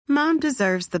Mom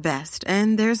deserves the best,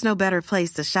 and there's no better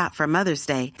place to shop for Mother's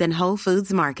Day than Whole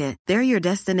Foods Market. They're your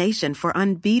destination for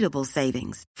unbeatable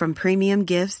savings, from premium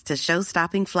gifts to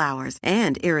show-stopping flowers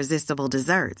and irresistible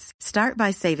desserts. Start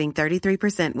by saving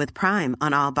 33% with Prime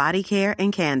on all body care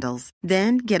and candles.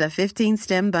 Then get a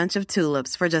 15-stem bunch of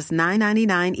tulips for just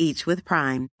 $9.99 each with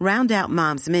Prime. Round out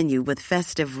Mom's menu with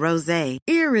festive rosé,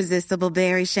 irresistible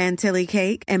berry chantilly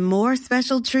cake, and more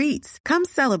special treats. Come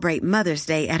celebrate Mother's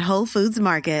Day at Whole Foods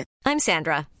Market. I'm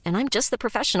Sandra, and I'm just the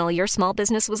professional your small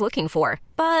business was looking for.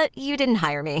 But you didn't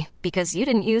hire me because you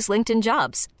didn't use LinkedIn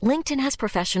Jobs. LinkedIn has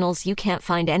professionals you can't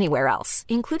find anywhere else,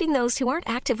 including those who aren't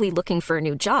actively looking for a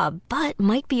new job, but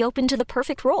might be open to the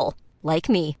perfect role, like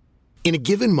me. In a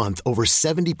given month, over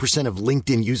 70% of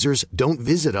LinkedIn users don't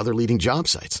visit other leading job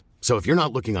sites. So if you're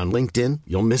not looking on LinkedIn,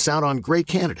 you'll miss out on great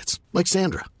candidates like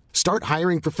Sandra. Start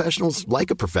hiring professionals like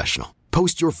a professional.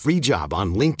 Post your free job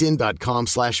on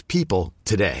linkedin.com/people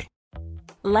today.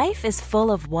 Life is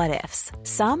full of what-ifs.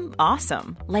 Some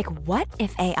awesome, like what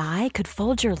if AI could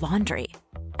fold your laundry?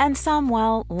 And some,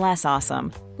 well, less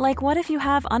awesome, like what if you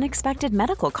have unexpected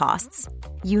medical costs?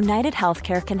 United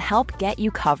Healthcare can help get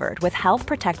you covered with Health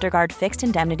Protector Guard fixed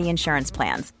indemnity insurance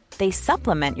plans. They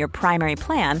supplement your primary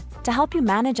plan to help you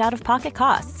manage out-of-pocket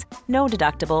costs. No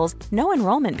deductibles, no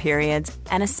enrollment periods,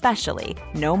 and especially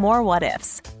no more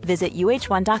what-ifs. Visit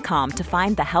uh1.com to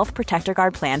find the Health Protector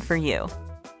Guard plan for you.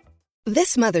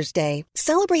 This Mother's Day,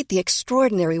 celebrate the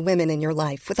extraordinary women in your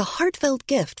life with a heartfelt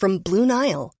gift from Blue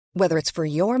Nile. Whether it's for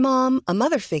your mom, a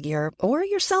mother figure, or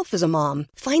yourself as a mom,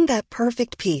 find that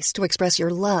perfect piece to express your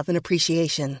love and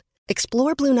appreciation.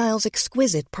 Explore Blue Nile's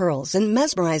exquisite pearls and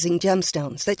mesmerizing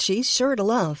gemstones that she's sure to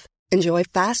love. Enjoy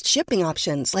fast shipping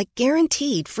options like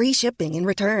guaranteed free shipping and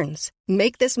returns.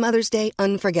 Make this Mother's Day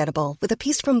unforgettable with a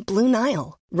piece from Blue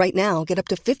Nile. Right now, get up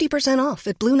to 50% off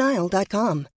at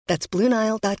BlueNile.com. That's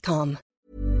BlueNile.com.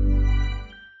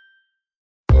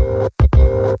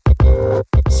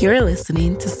 You're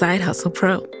listening to Side Hustle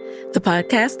Pro, the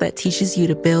podcast that teaches you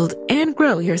to build and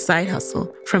grow your side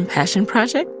hustle from passion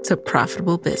project to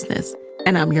profitable business.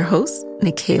 And I'm your host,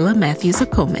 Nicaila Matthews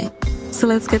Okome. So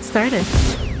let's get started.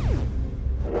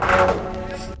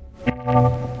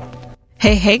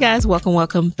 Hey guys,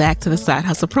 welcome back to the Side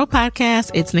Hustle Pro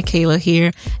podcast. It's Nicaila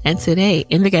here. And today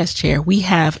in the guest chair, we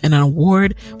have an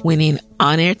award-winning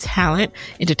on-air talent,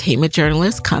 entertainment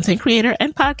journalist, content creator,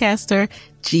 and podcaster,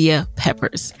 Gia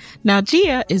Peppers. Now,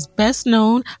 Gia is best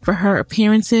known for her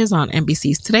appearances on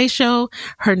NBC's Today Show,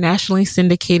 her nationally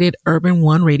syndicated Urban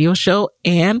One radio show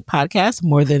and podcast,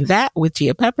 More Than That with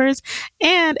Gia Peppers,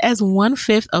 and as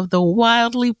 1/5 of the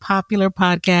wildly popular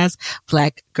podcast,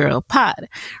 Black Girl Pod.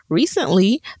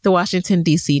 Recently, the Washington,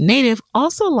 D.C. native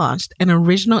also launched an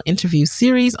original interview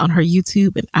series on her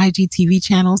YouTube and IGTV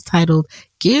channels titled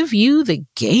Give You the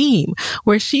Game,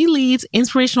 where she leads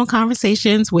inspirational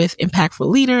conversations with impactful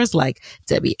leaders like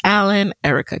Debbie Allen,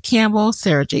 Erica Campbell,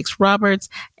 Sarah Jakes Roberts,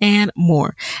 and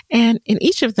more. And in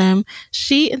each of them,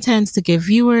 she intends to give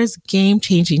viewers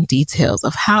game-changing details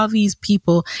of how these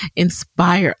people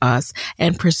inspire us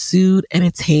and pursued and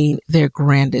attained their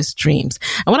grandest dreams.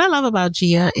 And what I love about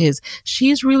Gia is she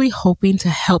is really hoping to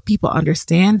help people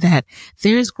understand that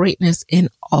there's greatness in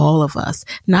all of us,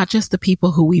 not just the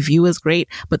people who we view as great,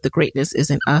 but the greatness is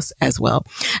in us as well.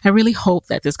 I really hope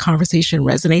that this conversation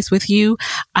resonates with you.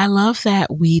 I love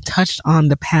that we touched on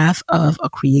the path of a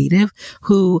creative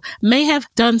who may have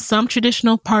done some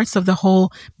traditional parts of the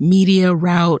whole media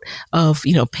route of,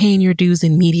 paying your dues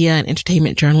in media and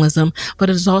entertainment journalism, but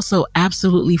is also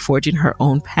absolutely forging her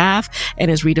own path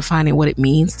and is redefining what it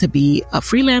means to be a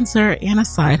freelancer and a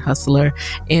side hustler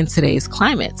in today's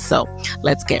climate. So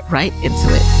let's get right into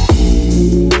it.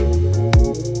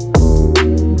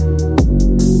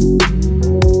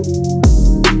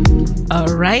 All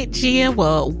right, Gia.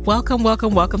 Well, welcome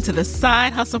to the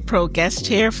Side Hustle Pro guest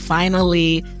chair.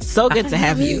 Finally, so good to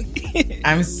have you.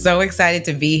 I'm so excited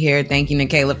to be here. Thank you,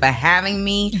 Nicaila, for having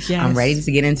me. Yes. I'm ready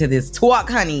to get into this talk,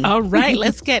 honey. All right,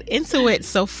 let's get into it.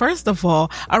 So first of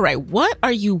all, what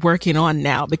are you working on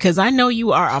now? Because I know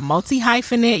you are a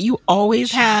multi-hyphenate. You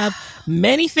always have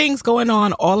many things going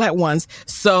on all at once.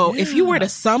 So if you were to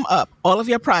sum up all of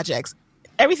your projects,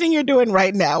 everything you're doing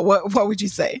right now, what would you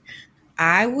say?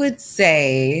 I would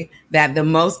say that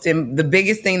the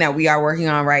biggest thing that we are working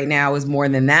on right now is More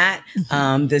Than That.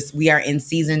 We are in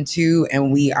season 2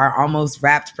 and we are almost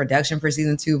wrapped production for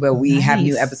season 2, but we have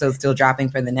new episodes still dropping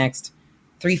for the next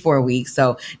 3-4 weeks.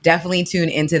 So definitely tune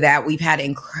into that. We've had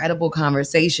incredible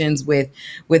conversations with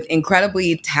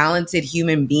incredibly talented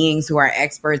human beings who are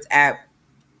experts at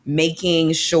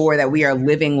making sure that we are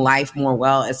living life more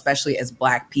well, especially as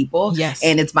Black people. Yes.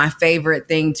 And it's my favorite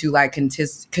thing to like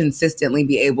consistently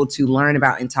be able to learn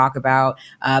about and talk about,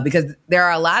 because there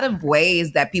are a lot of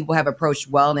ways that people have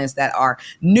approached wellness that are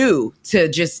new to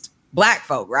just Black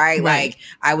folk, right? Like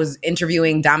I was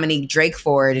interviewing Dominique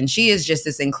Drakeford, and she is just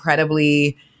this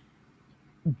incredibly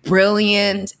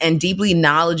brilliant and deeply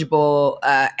knowledgeable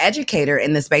educator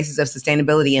in the spaces of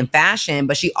sustainability and fashion,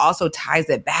 but she also ties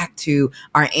it back to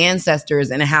our ancestors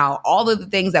and how all of the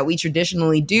things that we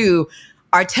traditionally do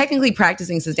are technically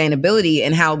practicing sustainability,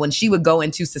 and how when she would go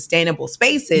into sustainable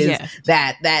spaces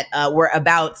that were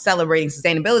about celebrating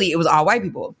sustainability, it was all white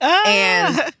people.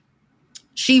 And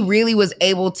she really was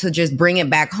able to just bring it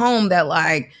back home that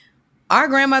like our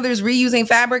grandmothers reusing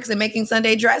fabrics and making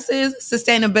Sunday dresses,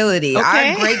 sustainability.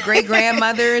 Our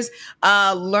great-great-grandmothers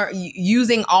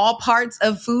using all parts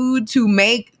of food to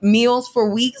make meals for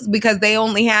weeks because they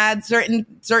only had certain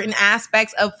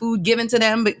aspects of food given to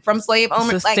them from slave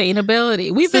owners. Sustainability.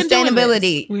 We've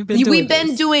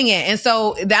been doing it. And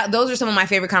so those are some of my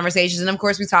favorite conversations. And of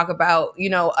course, we talk about,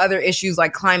 other issues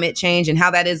like climate change and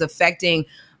how that is affecting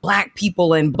Black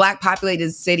people in Black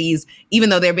populated cities.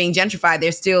 Even though they're being gentrified,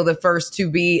 they're still the first to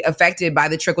be affected by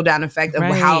the trickle down effect of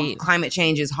how climate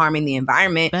change is harming the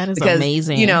environment. That is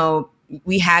amazing.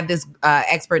 We had this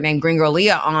expert named Gringo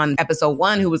Leah on episode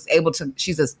 1 who was able to,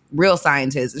 she's a real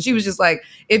scientist. And she was just like,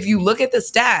 if you look at the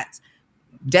stats,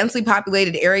 densely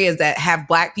populated areas that have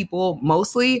Black people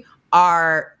mostly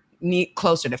are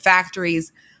closer to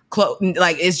factories.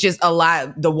 Like it's just a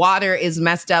lot. The water is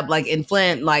messed up, like in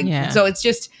Flint. So it's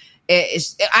just.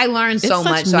 I learned so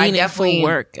much. So I definitely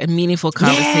work and meaningful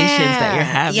conversations that you're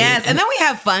having. Yes, and then we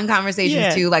have fun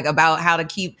conversations too, like about how to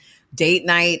keep date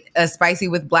night spicy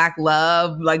with Black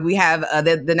love. Like we have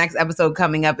the next episode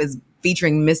coming up is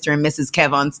featuring Mr. and Mrs.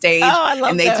 Kev on stage,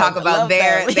 and they talk about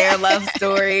their love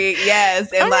story.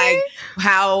 Yes, and like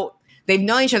how they've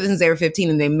known each other since they were 15,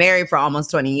 and they married for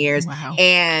almost 20 years. Wow.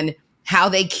 And how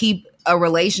they keep a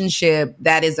relationship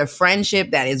that is a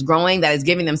friendship that is growing, that is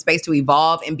giving them space to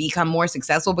evolve and become more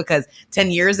successful. Because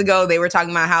 10 years ago, they were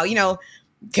talking about how,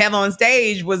 Kev on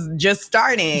stage was just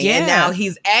starting, and now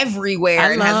he's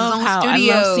everywhere and has his own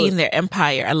studios. I love seeing their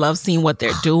empire. I love seeing what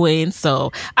they're doing.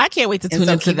 So I can't wait to tune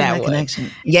into that connection.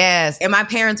 Yes. And my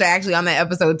parents are actually on that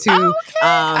episode too. Oh,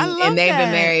 okay. And they've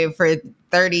been married for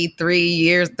 33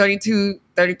 years, 33,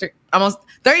 almost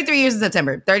 33 years in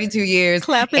September, 32 years.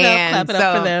 Clap it up for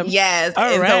them. Yes.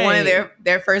 So one of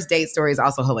their first date stories is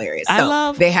also hilarious. So I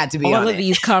love they had to be all of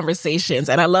these conversations.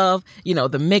 And I love,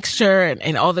 the mixture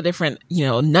and all the different,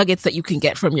 nuggets that you can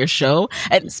get from your show.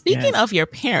 And speaking of your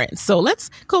parents, so let's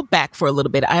go back for a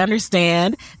little bit. I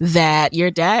understand that your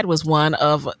dad was one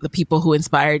of the people who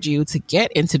inspired you to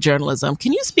get into journalism.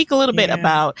 Can you speak a little bit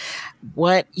about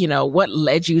what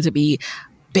led you to be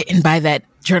bitten by that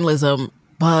journalism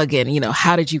bug, and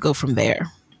how did you go from there?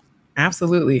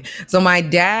 Absolutely. So my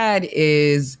dad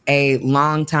is a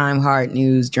longtime hard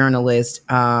news journalist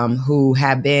who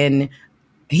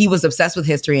he was obsessed with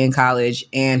history in college,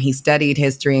 and he studied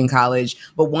history in college,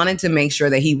 but wanted to make sure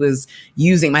that he was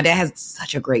using, my dad has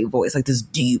such a great voice, like this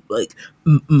deep, like,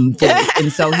 voice.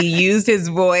 And so he used his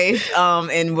voice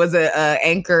and was a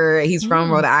anchor. He's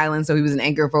from Rhode Island, so he was an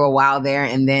anchor for a while there,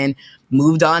 and then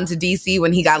moved on to DC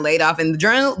when he got laid off. And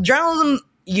journalism,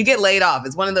 you get laid off.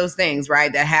 It's one of those things,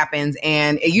 right, that happens.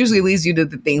 And it usually leads you to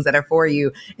the things that are for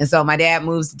you. And so my dad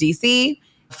moves to DC,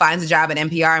 finds a job at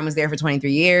NPR, and was there for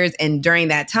 23 years. And during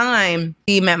that time,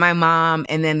 he met my mom,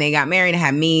 and then they got married and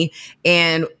had me.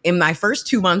 And in my first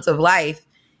 2 months of life,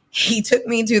 he took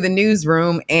me to the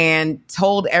newsroom and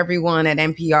told everyone at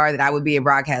NPR that I would be a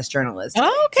broadcast journalist.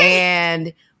 Oh, okay.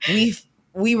 And we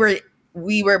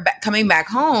were coming back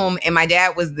home, and my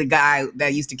dad was the guy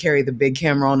that used to carry the big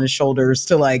camera on his shoulders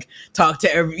to like talk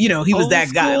to every, he was old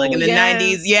that guy, like in the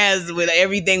 90s, when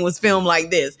everything was filmed like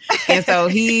this. And so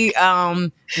he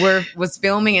was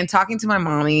filming and talking to my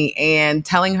mommy and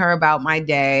telling her about my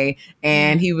day.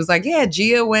 And he was like,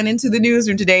 Gia went into the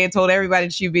newsroom today and told everybody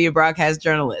she'd be a broadcast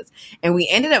journalist. And we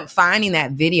ended up finding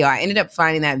that video. I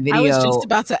was just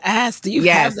about to ask, do you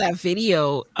have that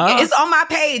video? It's on my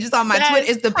page. It's on my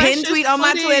Twitter. It's the pinned tweet on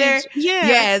my Twitter. Yeah.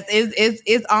 Yes.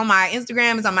 It's on my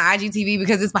Instagram. It's on my IGTV,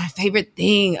 because it's my favorite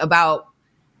thing about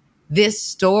this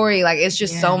story. Like, it's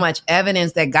just so much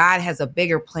evidence that God has a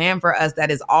bigger plan for us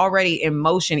that is already in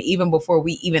motion, even before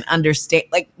we even understand,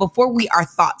 like before we are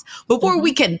thoughts, before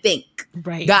we can think.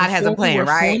 Right. God has a plan,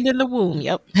 right? Formed in the womb.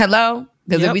 Yep. Hello?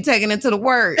 Because we'll be taking it to the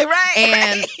word.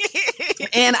 Right.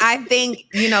 And I think,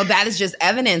 that is just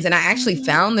evidence. And I actually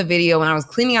found the video when I was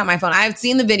cleaning out my phone. I've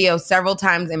seen the video several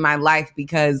times in my life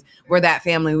because we're that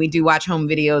family. We do watch home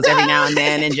videos every now and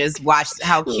then and just watch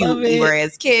how cute we were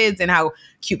as kids and how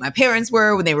cute my parents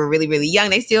were when they were really, really young.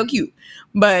 They still cute.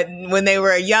 But when they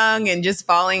were young and just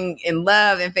falling in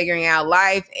love and figuring out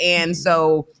life. And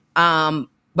so,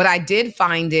 but I did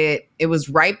find it was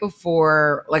right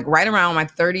before, like right around my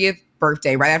 30th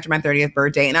birthday, right after my 30th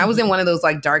birthday. And I was in one of those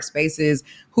like dark spaces.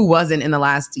 Who wasn't in the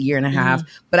last year and a half?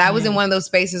 But I was in one of those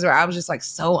spaces where I was just like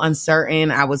so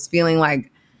uncertain. I was feeling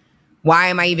like, why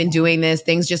am I even doing this?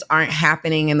 Things just aren't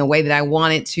happening in the way that I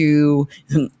want it to.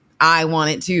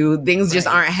 Things just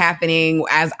aren't happening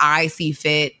as I see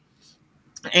fit.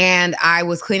 And I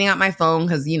was cleaning out my phone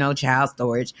because, child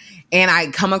storage. And I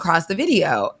come across the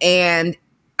video and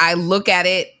I look at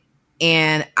it.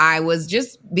 And I was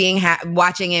just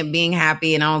watching it, being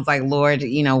happy. And I was like, Lord,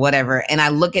 whatever. And I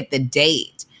look at the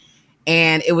date.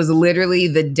 And it was literally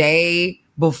the day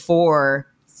before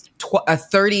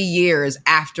 30 years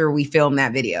after we filmed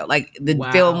that video. Like the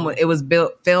film, it was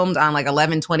filmed on like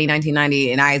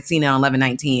 11/20/1990. And I had seen it on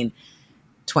 11/19/2020.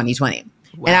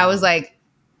 Wow. And I was like,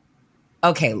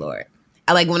 okay, Lord.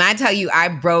 Like when I tell you I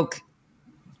broke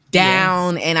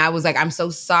down and I was like, I'm so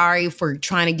sorry for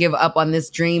trying to give up on this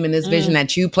dream and this vision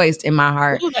that you placed in my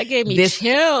heart. Ooh, that gave me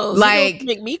chills. Like,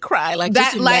 make me cry. Like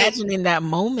that, just imagining that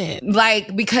moment.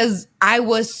 Like because I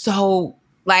was so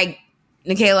like,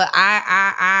 Nicaila,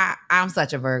 I'm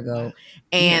such a Virgo,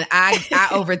 and I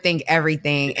overthink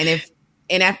everything. And if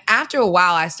after a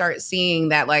while I start seeing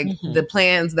that like the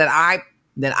plans that I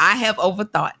have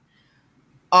overthought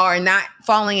are not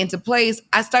falling into place,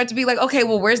 I start to be like, okay,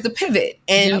 well, where's the pivot?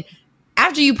 And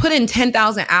after you put in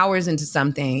 10,000 hours into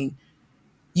something,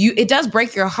 it does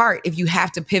break your heart if you have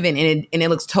to pivot and it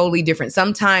looks totally different.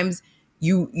 Sometimes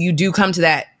you do come to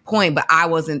that point, but I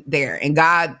wasn't there. And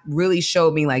God really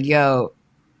showed me like, yo,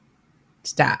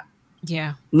 stop.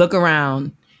 Yeah. Look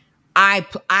around. I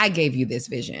gave you this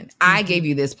vision. I gave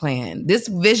you this plan. This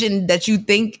vision that you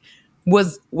think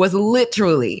was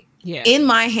literally in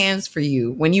my hands for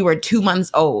you when you were 2 months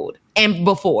old and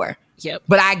before. Yep.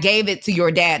 But I gave it to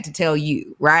your dad to tell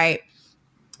you, right?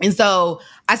 And so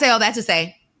I say all that to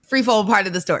say, threefold part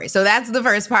of the story. So that's the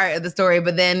first part of the story.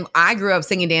 But then I grew up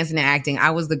singing, dancing, and acting. I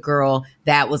was the girl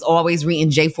that was always reading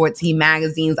J14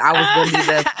 magazines. I was going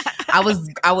to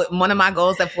be one of my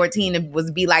goals at 14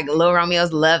 was be like Lil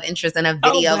Romeo's love interest in a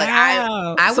video. Oh,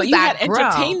 wow. Like I was so you that had girl.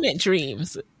 Entertainment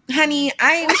dreams. Honey,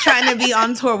 I was trying to be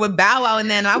on tour with Bow Wow, and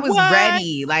then I was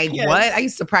ready. Like, what? I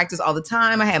used to practice all the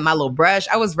time. I had my little brush.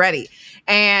 I was ready.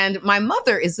 And my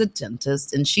mother is a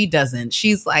dentist, and she doesn't.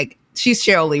 She's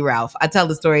Sheryl Lee Ralph. I tell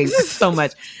the story so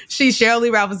much. She's Cheryl Lee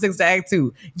Ralph in 6 to Act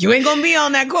 2. You ain't gonna be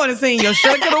on that corner singing your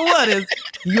shoulda coulda wouldas.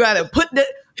 You gotta put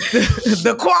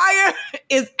the choir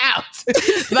is out.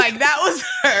 Like that was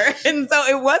her. And so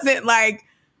it wasn't like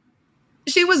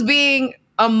she was being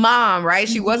a mom, right?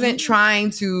 She wasn't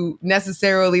trying to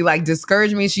necessarily like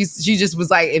discourage me. She just was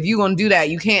like, if you're gonna do that,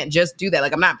 you can't just do that.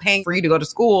 Like I'm not paying for you to go to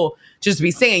school just to be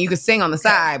singing. You could sing on the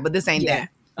side, but this ain't that.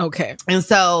 Okay. And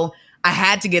so I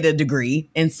had to get a degree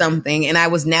in something, and I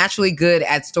was naturally good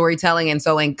at storytelling. And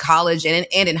so in college and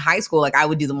in high school, like I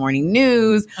would do the morning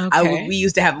news. Okay. We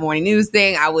used to have a morning news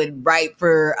thing. I would write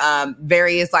for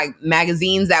various like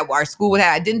magazines that our school would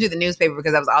have. I didn't do the newspaper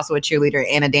because I was also a cheerleader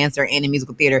and a dancer and in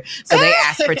musical theater. So they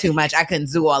asked for too much. I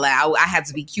couldn't do all that. I had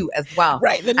to be cute as well.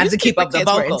 Right. I had to keep up the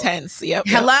vocal. Intense. Yep.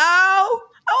 Hello? I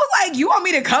was like, you want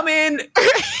me to come in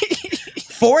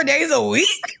 4 days a week?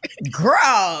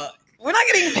 Girl. We're not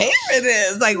getting paid for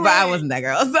this. Like, but I wasn't that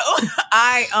girl. So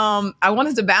I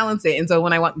wanted to balance it. And so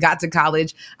when I got to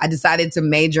college, I decided to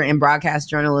major in broadcast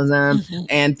journalism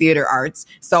and theater arts.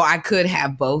 So I could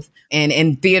have both.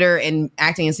 And theater and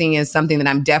acting and singing is something that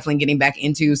I'm definitely getting back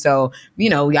into. So,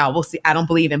 y'all will see. I don't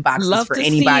believe in boxes for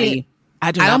anybody.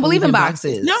 I don't believe in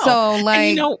boxes. No. So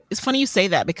like, and it's funny you say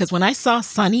that because when I saw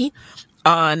Sunny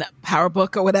on Power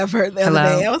Book or whatever the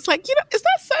other day, I was like, is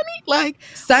that Sunny? Like,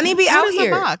 Sunny be out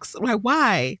here. Box? Like,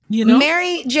 why?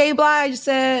 Mary J. Blige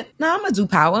said, "No, I'm gonna do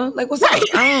Power. Like, what's up?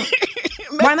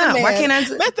 Why not? Why can't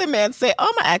I? Let the man say,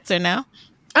 I'm an actor now.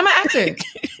 I'm an actor."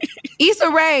 Issa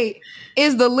Rae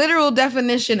is the literal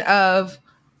definition of,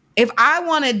 if I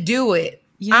want to do it,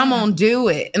 I'm gonna do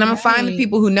it, and I'm gonna find the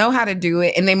people who know how to do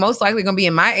it, and they most likely gonna be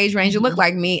in my age range and look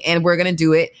like me, and we're gonna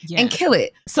do it and kill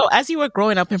it. So as you were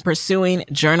growing up and pursuing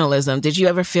journalism, did you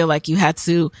ever feel like you had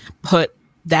to put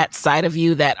that side of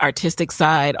you, that artistic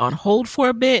side, on hold for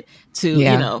a bit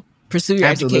to pursue your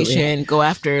Absolutely. education, go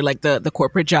after like the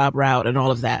corporate job route and all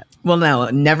of that. Well, no,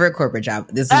 never a corporate job.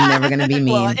 This is never going to be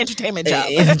me. Well, an entertainment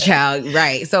job. Child,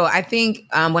 right. So I think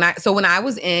when I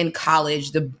was in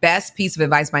college, the best piece of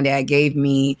advice my dad gave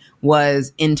me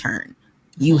was intern.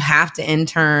 You have to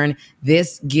intern.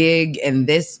 This gig and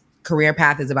this career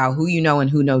path is about who you know and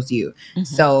who knows you. Mm-hmm.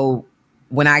 So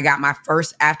when I got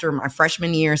after my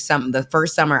freshman year, the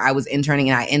first summer I was interning,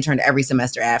 and I interned every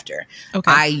semester after.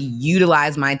 Okay. I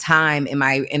utilized my time and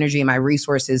my energy and my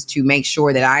resources to make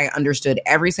sure that I understood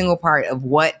every single part of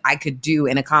what I could do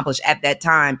and accomplish at that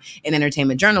time in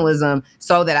entertainment journalism,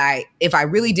 so that if I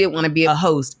really did want to be a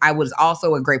host, I was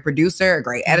also a great producer, a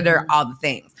great editor, all the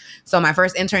things. So my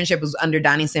first internship was under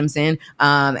Donnie Simpson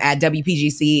at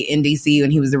WPGC in DC,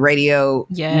 when he was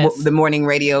the morning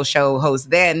radio show host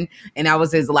then. And I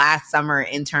was his last summer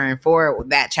intern for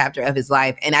that chapter of his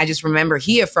life. And I just remember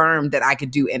he affirmed that I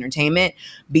could do entertainment,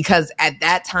 because at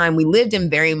that time we lived in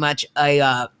very much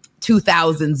a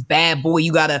 2000s bad boy,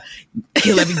 you gotta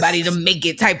kill everybody to make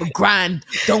it type of grind,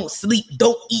 don't sleep,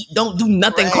 don't eat, don't do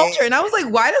nothing culture. And I was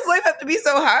like, why does life have to be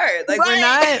so hard? Like, we're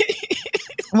not...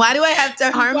 Why do I have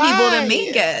to harm people to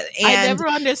make it? And I never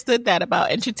understood that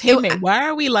about entertainment. Why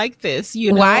are we like this?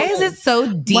 You know? Why is it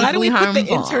so deeply harmful? Why do we put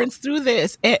the interns through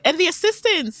this and the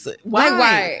assistants?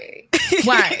 Why?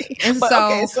 Why? And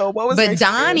so what was? But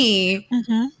Donnie,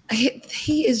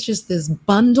 he is just this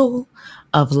bundle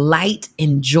of light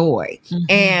and joy. Mm-hmm.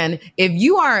 And if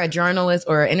you are a journalist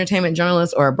or an entertainment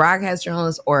journalist or a broadcast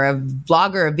journalist or a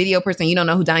vlogger, a video person, you don't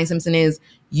know who Donnie Simpson is,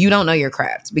 you don't know your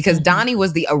craft, because Donnie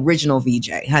was the original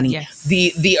VJ, honey. Yes.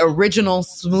 The original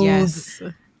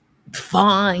smooth,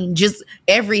 fine, just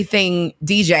everything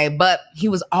DJ, but he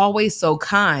was always so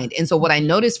kind. And so what I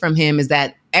noticed from him is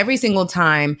that every single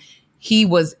time he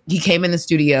came in the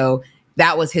studio,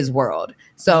 that was his world.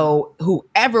 So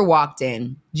whoever walked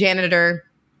in, janitor,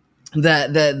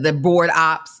 the board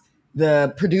ops,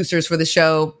 the producers for the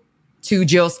show, to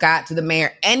Jill Scott, to the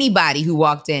mayor, anybody who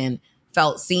walked in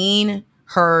felt seen,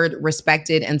 heard,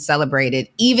 respected, and celebrated,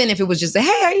 even if it was just a,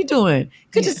 hey, how you doing?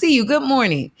 Good to see you. Good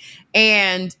morning.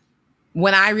 And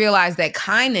when I realized that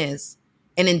kindness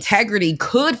and integrity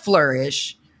could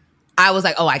flourish, I was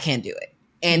like, oh, I can't do it.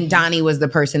 And Donnie was the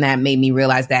person that made me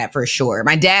realize that for sure.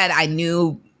 My dad, I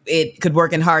knew it could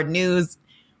work in hard news,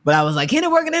 but I was like, can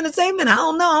it work in entertainment? I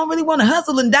don't know. I don't really want to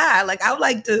hustle and die. Like, I would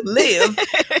like to live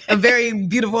a very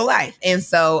beautiful life. And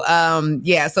so,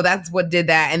 so that's what did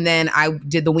that. And then I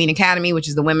did the WEEN Academy, which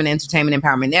is the Women Entertainment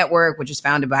Empowerment Network, which is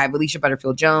founded by Felicia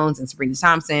Butterfield-Jones and Sabrina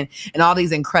Thompson, and all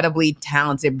these incredibly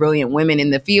talented, brilliant women in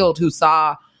the field who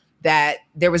saw that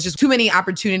there was just too many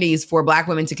opportunities for Black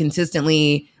women to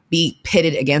consistently be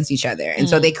pitted against each other. And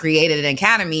so they created an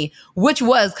academy, which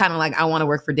was kind of like I Want to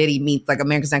Work for Diddy meets like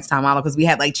America's Next Top Model, because we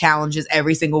had like challenges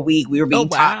every single week. We were being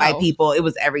taught by people. It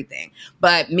was everything.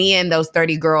 But me and those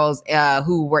 30 girls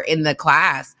who were in the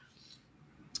class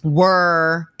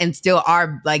were and still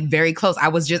are like very close. I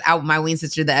was just out with my WEEN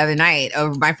sister the other night.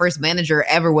 My first manager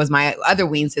ever was my other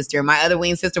WEEN sister. My other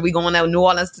WEEN sister, we going to New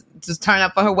Orleans to turn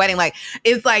up for her wedding. Like,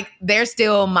 it's like they're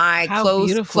still my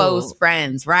close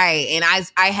friends, right? And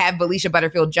I have Felicia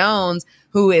Butterfield-Jones,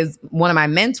 who is one of my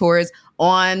mentors,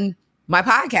 on my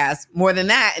podcast. More than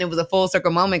that, and it was a full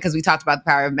circle moment because we talked about the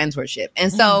power of mentorship.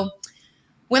 And so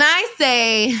when I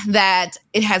say that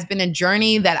it has been a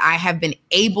journey that I have been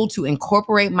able to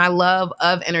incorporate my love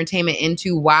of entertainment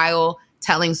into while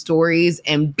telling stories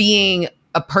and being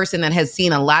a person that has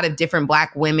seen a lot of different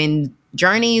Black women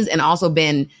journeys and also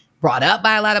been brought up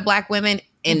by a lot of Black women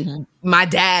and my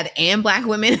dad and Black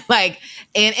women, like,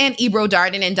 and Ebro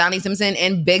Darden and Donnie Simpson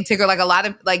and Big Tigger, like a lot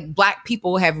of like Black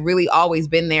people have really always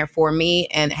been there for me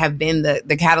and have been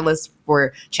the catalyst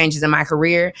for changes in my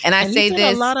career. And I say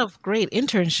this, a lot of great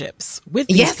internships with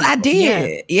these yes, people. I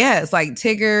did. Yeah. Yes, like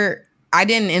Tigger. I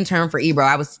didn't intern for Ebro.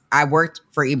 I worked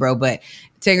for Ebro, but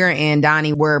Tigger and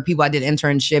Donnie were people I did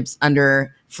internships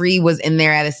under. Free was in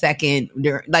there at a second.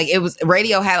 Like, it was,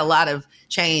 radio had a lot of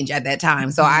change at that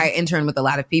time. So I interned with a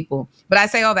lot of people. But I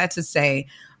say all that to say,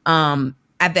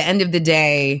 at the end of the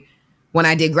day, when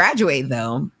I did graduate,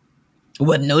 though,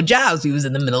 wasn't no jobs. We was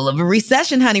in the middle of a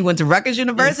recession, honey. Went to Rutgers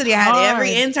University. I had every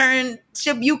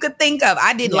internship you could think of.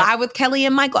 I did Live with Kelly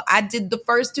and Michael. I did the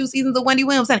first 2 seasons of Wendy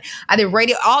Williams. I did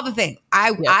radio, all the things.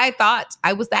 I thought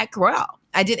I was that girl.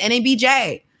 I did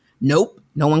NABJ. Nope.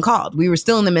 No one called. We were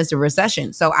still in the midst of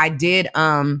recession. So I did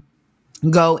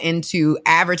go into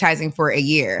advertising for a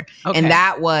year. Okay. And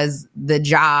that was the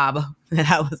job that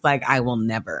I was like, I will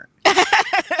never.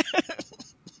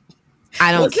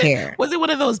 I don't care. Was it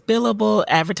one of those billable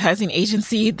advertising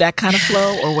agency, that kind of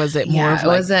flow, or was it more of it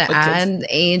was an ad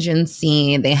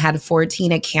agency. They had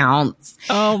 14 accounts.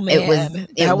 Oh man,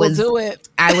 that will do it.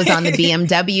 I was on the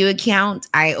BMW account.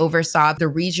 I oversaw the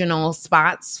regional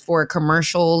spots for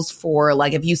commercials for,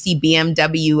 like, if you see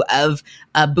BMW of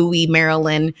Bowie,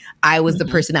 Maryland, I was the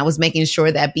person that was making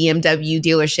sure that BMW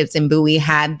dealerships in Bowie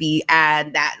had the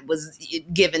ad that was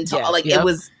given to all. Like, it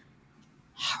was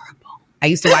horrible. I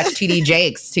used to watch TD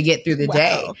Jakes to get through the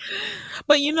day.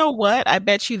 But you know what? I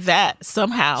bet you that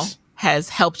somehow has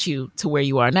helped you to where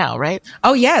you are now, right?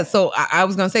 Oh, yeah. So I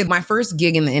was going to say my first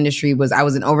gig in the industry was I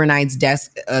was an overnight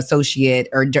desk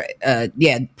associate per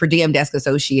diem desk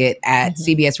associate at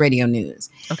CBS Radio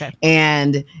News. Okay.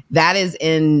 And that is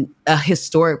in a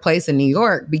historic place in New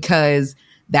York because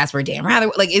that's where Dan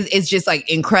Rather, like, it's just like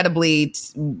incredibly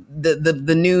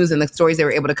the news and the stories they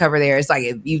were able to cover there. It's like,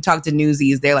 if you talk to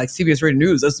newsies, they're like, CBS Radio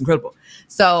News, that's incredible.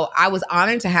 So I was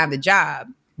honored to have the job,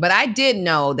 but I did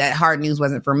know that hard news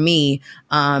wasn't for me.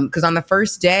 Because on the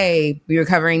first day, we were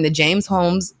covering the James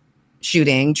Holmes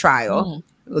shooting trial,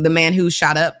 the man who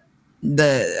shot up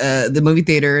the movie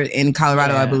theater in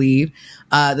Colorado, I believe,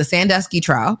 the Sandusky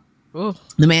trial, the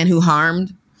man who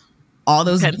harmed all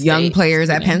those young players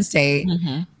at Penn State.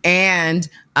 And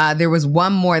there was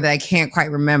one more that I can't quite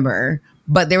remember,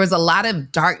 but there was a lot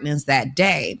of darkness that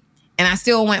day. And I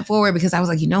still went forward because I was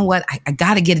like, you know what? I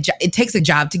got to get a job. It takes a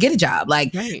job to get a job.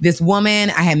 Like this woman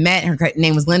I had met, her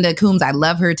name was Linda Coombs. I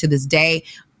love her to this day.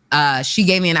 She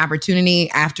gave me an opportunity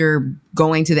after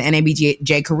going to the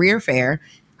NABJ Career Fair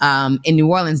in New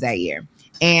Orleans that year.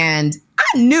 And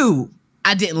I knew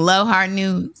I didn't love hard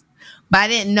news, but I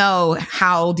didn't know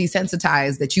how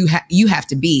desensitized that you have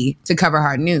to be to cover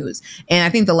hard news. And I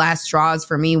think the last straws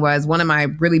for me was one of my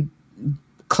really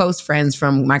close friends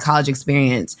from my college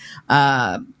experience,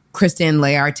 Kristen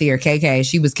Laerte, or KK.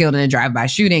 She was killed in a drive-by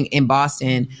shooting in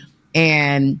Boston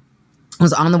and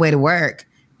was on the way to work.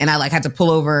 And I had to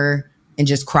pull over and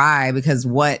just cry because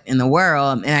what in the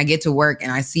world? And I get to work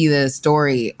and I see the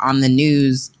story on the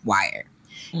news wire.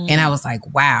 And I was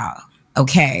like, wow.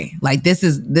 Okay, this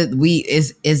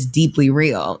is deeply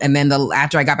real. And then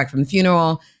after I got back from the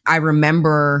funeral, I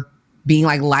remember being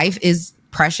like, life is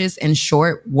precious and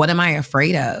short. What am I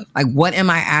afraid of? What am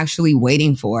I actually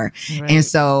waiting for? Right. And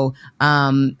so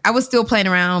I was still playing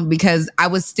around because I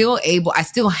still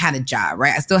had a job,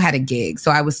 right? I still had a gig.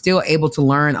 So I was still able to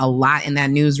learn a lot in that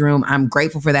newsroom. I'm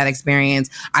grateful for that experience.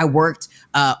 I worked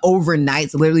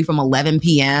overnights, literally from 11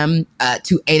 p.m.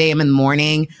 To 8 a.m. in the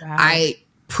morning. Wow. I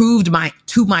proved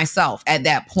to myself at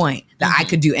that point that I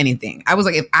could do anything. I was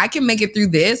like, if I can make it through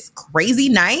this crazy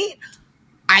night,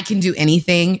 I can do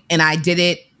anything. And I did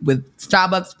it with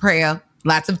Starbucks prayer,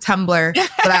 lots of Tumblr.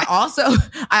 But I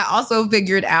also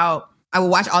figured out, I would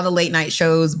watch all the late night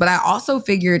shows, but I also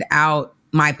figured out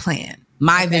my plan,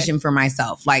 my vision for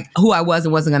myself, who I was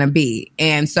and wasn't going to be.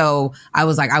 And so I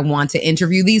was like, I want to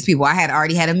interview these people. I had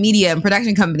already had a media and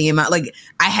production company in I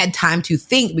had time to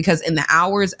think, because in the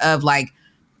hours of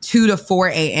 2 to 4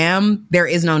 a.m., there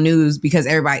is no news because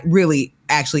everybody really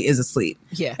actually is asleep.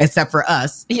 Yeah. Except for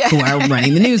us who are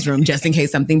running the newsroom just in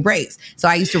case something breaks. So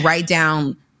I used to write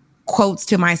down quotes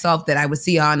to myself that I would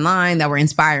see online that were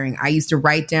inspiring. I used to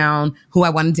write down who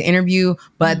I wanted to interview.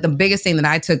 But the biggest thing that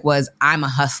I took was, I'm a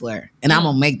hustler and I'm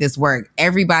going to make this work.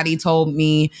 Everybody told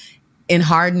me in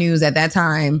hard news at that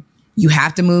time, you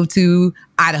have to move to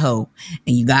Idaho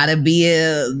and you got to be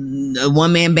a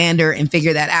one-man bander and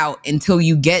figure that out until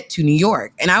you get to New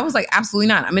York. And I was like, absolutely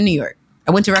not. I'm in New York.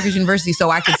 I went to Rutgers University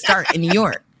so I could start in New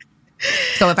York.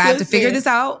 So if I have to figure this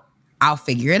out, I'll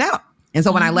figure it out. And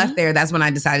so when I left there, that's when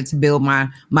I decided to build my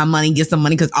money, get some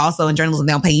money, because also in journalism,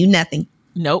 they don't pay you nothing.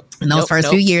 Nope. In those first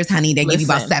few years, honey, they give you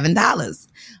about $7.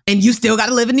 And you still got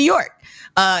to live in New York.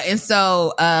 And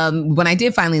so when I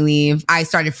did finally leave, I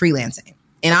started freelancing.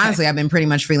 And honestly, I've been pretty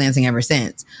much freelancing ever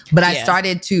since. But I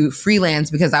started to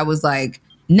freelance because I was like,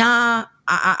 nah,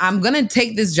 I'm going to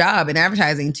take this job in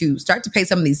advertising to start to pay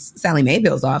some of these Sally Mae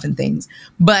bills off and things.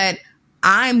 But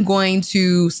I'm going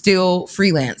to still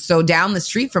freelance. So down the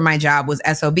street from my job was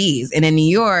SOBs. And in New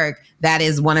York, that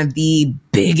is one of the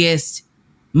biggest,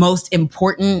 most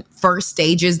important first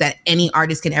stages that any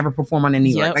artist can ever perform on in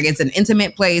New York. It's an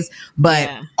intimate place,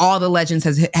 but all the legends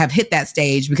have hit that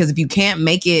stage, because if you can't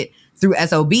make it through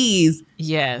SOBs,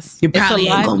 you're probably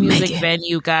it's a ain't gonna live make music it.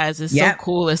 venue, guys. It's so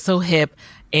cool. It's so hip.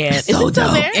 And it's so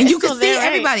dope. And you can see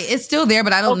everybody. It's still there,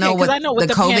 but I don't know what I know the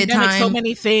COVID pandemic, time. So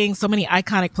many things, so many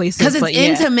iconic places. Because it's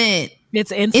intimate.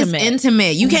 It's intimate. It's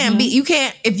intimate. You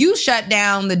can't, if you shut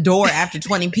down the door after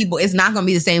 20 people, it's not going to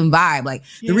be the same vibe. Like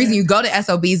the reason you go to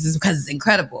SOBs is because it's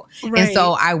incredible. Right. And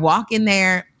so I walk in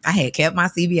there. I had kept my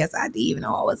CBS ID, even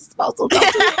though I was supposed to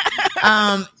talk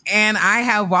to and I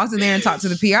have walked in there and talked to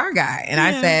the PR guy. And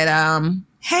I said,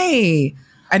 hey,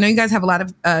 I know you guys have a lot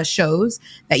of shows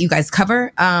that you guys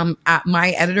cover.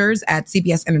 My editors at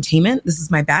CBS Entertainment, this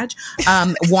is my badge,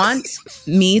 want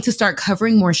me to start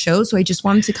covering more shows. So I just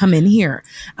wanted to come in here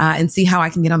and see how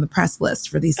I can get on the press list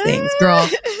for these things. Girl,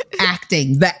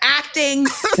 acting. The acting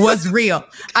was real.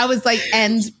 I was like,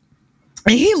 and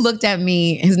he looked at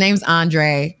me. His name's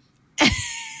Andre. And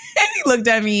he looked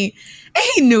at me. And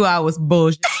he knew I was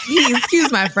bullshit.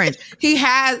 Excuse my French. He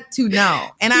had to know.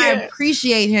 And I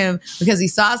appreciate him because he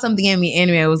saw something in me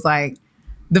anyway. It was like,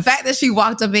 the fact that she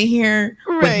walked up in here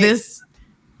with this,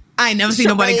 I ain't never seen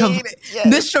nobody come.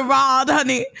 This charade,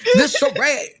 honey. This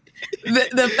charade.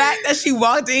 The fact that she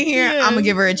walked in here, I'm going to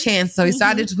give her a chance. So he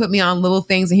started to put me on little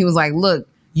things. And he was like, look,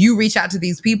 you reach out to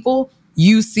these people.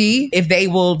 You see if they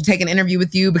will take an interview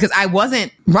with you, because I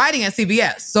wasn't writing at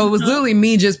CBS. So it was literally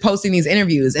me just posting these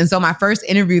interviews. And so my first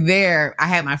interview there, I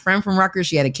had my friend from Rutgers.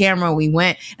 She had a camera. We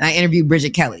went and I interviewed Bridget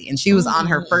Kelly. And she was on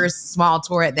her first small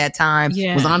tour at that time.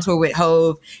 Was on tour with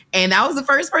Hove. And that was the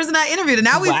first person I interviewed. And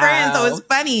now we're friends. So it's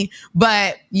funny.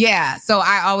 But yeah, so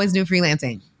I always knew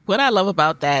freelancing. What I love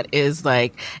about that is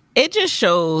like, it just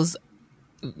shows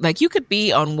like you could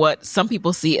be on what some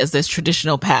people see as this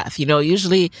traditional path. You know,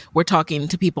 usually we're talking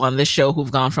to people on this show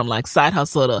who've gone from like side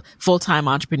hustle to full-time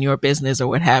entrepreneur business or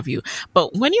what have you.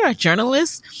 But when you're a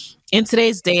journalist in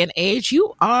today's day and age,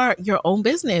 you are your own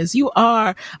business. You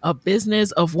are a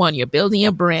business of one. You're building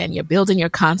your brand. You're building your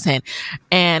content.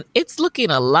 And it's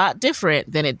looking a lot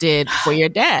different than it did for your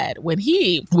dad when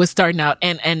he was starting out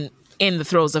and in the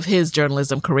throes of his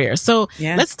journalism career. So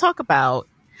let's talk about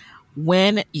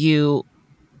when you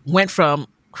went from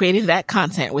creating that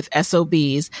content with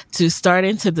SOBs to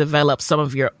starting to develop some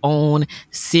of your own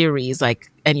series,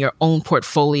 like, and your own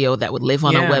portfolio that would live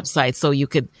on a website so you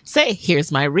could say,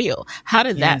 here's my reel. How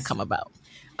did that come about?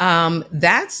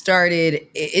 That started,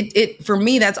 it for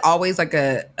me, that's always like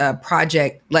a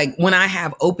project. Like when I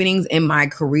have openings in my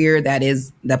career, that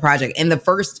is the project. And the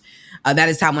first, that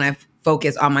is time when I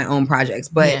focus on my own projects.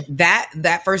 But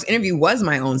that first interview was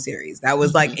my own series. That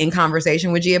was like In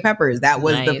Conversation with Gia Peppers. That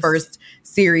was the first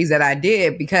series that I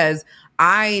did, because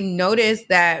I noticed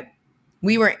that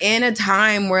we were in a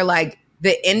time where like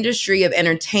the industry of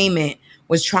entertainment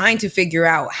was trying to figure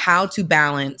out how to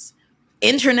balance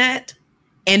internet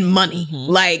and money.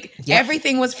 Like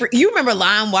everything was free. You remember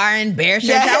LimeWire and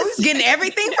BearShare? I was getting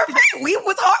everything for free.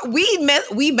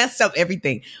 We messed up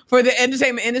everything for the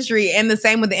entertainment industry, and the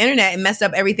same with the internet. It messed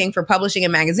up everything for publishing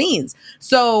and magazines.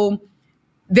 So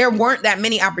there weren't that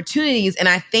many opportunities. And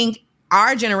I think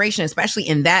our generation, especially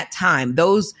in that time,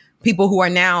 those people who are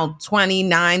now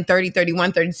 29, 30,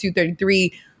 31, 32,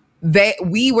 33,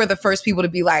 we were the first people to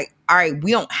be like, all right,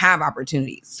 we don't have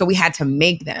opportunities. So we had to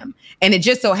make them. And it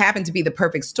just so happened to be the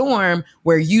perfect storm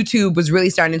where YouTube was really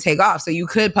starting to take off. So you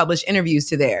could publish interviews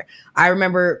to there. I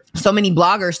remember so many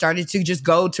bloggers started to just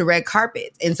go to red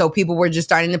carpets. And so people were just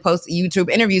starting to post YouTube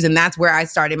interviews. And that's where I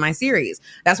started my series.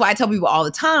 That's why I tell people all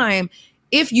the time,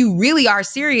 if you really are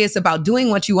serious about doing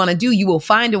what you want to do, you will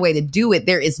find a way to do it.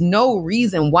 There is no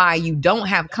reason why you don't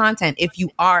have content if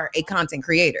you are a content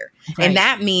creator. Right. And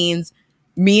that means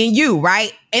me and you,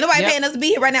 right? Ain't nobody paying us to be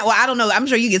here right now. Well, I don't know. I'm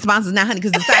sure you get sponsors now, honey,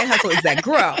 because the side hustle is that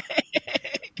girl.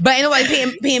 But ain't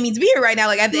nobody paying me to be here right now.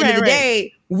 Like at the end of the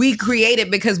day, we create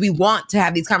it because we want to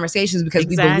have these conversations, because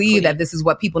we believe that this is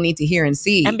what people need to hear and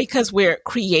see. And because we're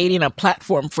creating a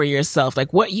platform for yourself,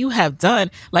 like what you have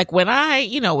done. Like when I,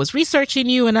 was researching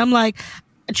you and I'm like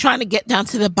trying to get down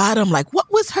to the bottom, like what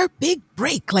was her big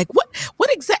break? Like what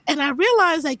exact? And I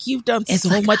realized like you've done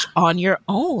so much on your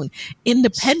own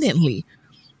independently.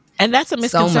 And that's a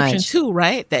misconception too,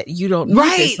 right? That you don't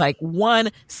need this like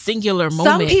one singular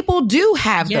moment. Some people do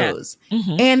have those.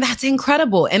 And that's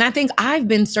incredible. And I think I've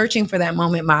been searching for that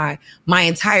moment my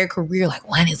entire career. Like,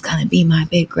 when is going to be my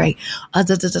big break?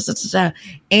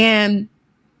 And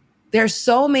there's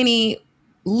so many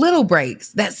little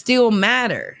breaks that still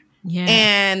matter. Yeah.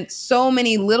 And so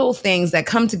many little things that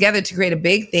come together to create a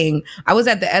big thing. I was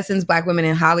at the Essence Black Women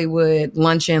in Hollywood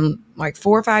luncheon like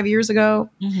 4 or 5 years ago.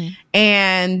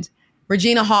 And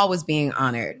Regina Hall was being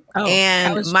honored.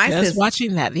 And I was my just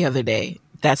watching that the other day.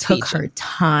 That took her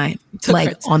time,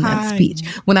 on that speech.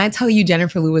 When I tell you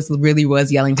Jennifer Lewis really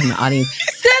was yelling from the audience,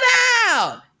 sit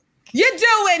down! You're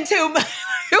doing too much.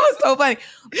 It was so funny.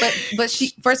 But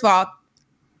she, first of all,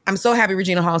 I'm so happy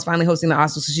Regina Hall is finally hosting the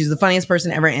Oscars. She's the funniest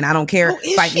person ever, and I don't care.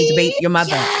 Fight me, debate your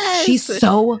mother. Yes. She's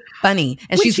so funny,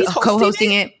 and she's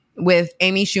co-hosting it with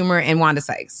Amy Schumer and Wanda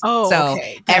Sykes. Oh, so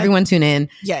okay. Everyone tune in.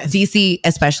 Yes, DC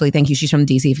especially. Thank you. She's from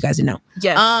DC. If you guys didn't know.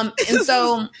 Yes. And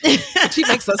so she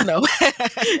makes us know.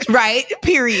 Right.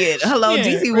 Period. Hello, yeah,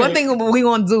 DC. Right. One thing we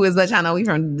want to do is let y'all know we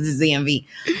from the ZMV.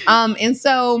 And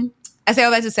so I say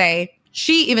all that to say,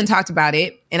 she even talked about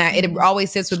it, and it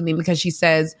always sits with me because she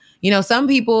says, you know, some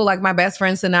people, like my best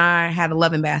friend Sanaa, had a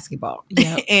love in basketball,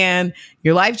 and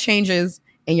your life changes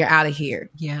and you're out of here.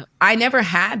 Yeah, I never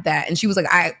had that, and she was like,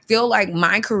 I feel like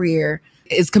my career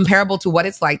is comparable to what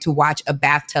it's like to watch a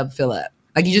bathtub fill up.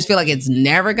 Like you just feel like it's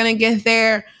never gonna get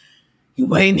there. You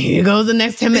wait, here goes the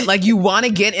next 10 minutes. Like you want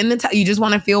to get in the you just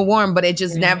want to feel warm, but it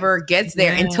just never gets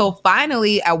there until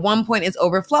finally at one point it's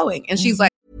overflowing. And she's like,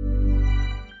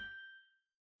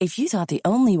 if you thought the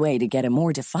only way to get a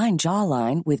more defined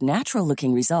jawline with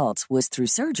natural-looking results was through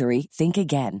surgery, think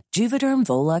again. Juvederm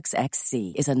Volux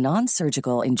XC is a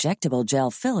non-surgical injectable gel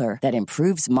filler that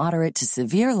improves moderate to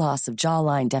severe loss of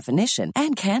jawline definition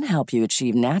and can help you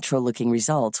achieve natural-looking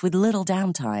results with little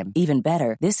downtime. Even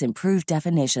better, this improved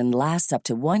definition lasts up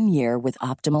to 1 year with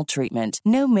optimal treatment.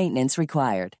 No maintenance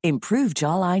required. Improve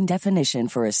jawline definition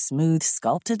for a smooth,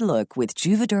 sculpted look with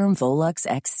Juvederm Volux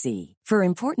XC. For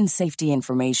important safety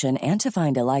information and to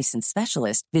find a licensed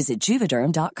specialist, visit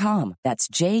Juvederm.com. That's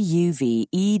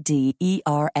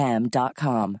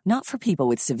JUVEDERM.com. Not for people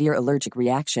with severe allergic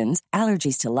reactions,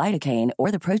 allergies to lidocaine, or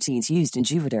the proteins used in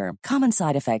Juvederm. Common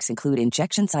side effects include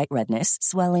injection site redness,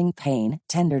 swelling, pain,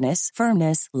 tenderness,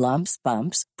 firmness, lumps,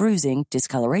 bumps, bruising,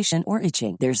 discoloration, or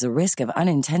itching. There's a risk of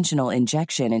unintentional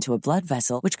injection into a blood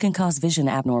vessel, which can cause vision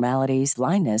abnormalities,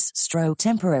 blindness, stroke,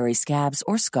 temporary scabs,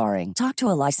 or scarring. Talk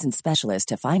to a licensed specialist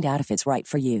to find out if it's right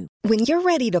for you. When you're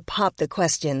ready to pop the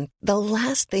question, the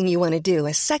last thing you want to do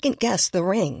is second-guess the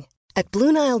ring. At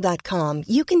BlueNile.com,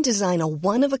 you can design a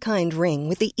one-of-a-kind ring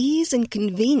with the ease and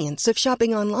convenience of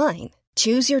shopping online.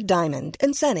 Choose your diamond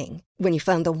and setting. When you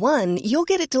find the one, you'll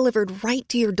get it delivered right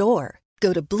to your door.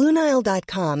 Go to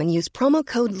BlueNile.com and use promo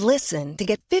code LISTEN to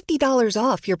get $50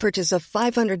 off your purchase of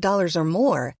 $500 or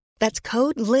more. That's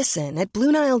code LISTEN at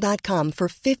BlueNile.com for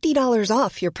 $50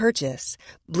 off your purchase.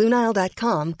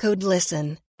 BlueNile.com, code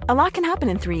LISTEN. A lot can happen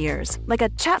in 3 years, like a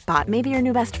chatbot may be your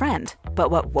new best friend. But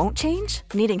what won't change?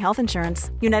 Needing health insurance.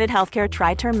 United Healthcare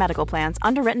Tri-Term Medical Plans,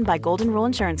 underwritten by Golden Rule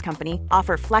Insurance Company,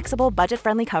 offer flexible,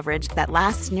 budget-friendly coverage that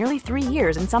lasts nearly 3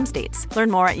 years in some states. Learn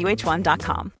more at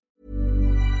UH1.com.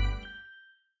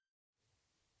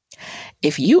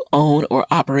 If you own or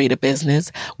operate a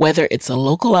business, whether it's a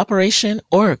local operation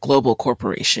or a global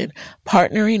corporation,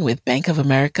 partnering with Bank of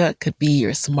America could be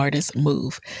your smartest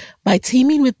move. By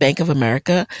teaming with Bank of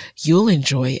America, you'll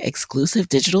enjoy exclusive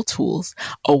digital tools,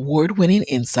 award-winning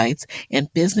insights,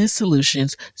 and business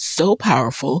solutions so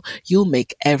powerful you'll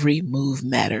make every move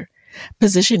matter.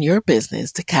 Position your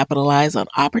business to capitalize on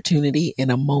opportunity in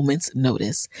a moment's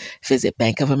notice. Visit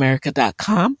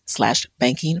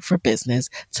bankofamerica.com/banking for business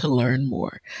to learn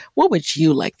more. What would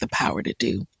you like the power to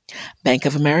do? Bank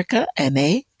of America,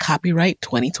 N.A., copyright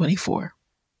 2024.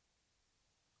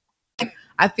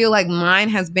 I feel like mine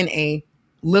has been a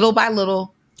little by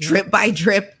little, drip by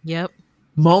drip,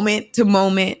 moment to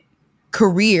moment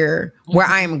career where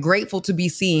I am grateful to be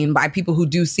seen by people who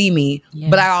do see me.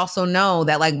 But I also know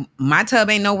that like my tub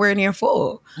ain't nowhere near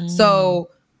full. So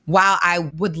while I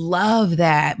would love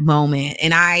that moment,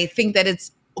 and I think that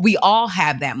we all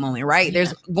have that moment, right?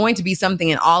 There's going to be something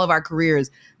in all of our careers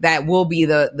that will be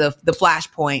the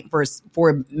flashpoint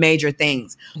for major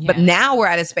things. But now we're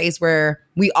at a space where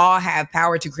we all have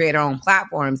power to create our own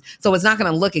platforms. So it's not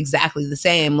going to look exactly the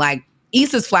same. Like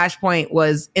Issa's flashpoint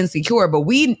was Insecure, but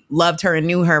we loved her and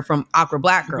knew her from Awkward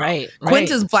Black Girl. Right.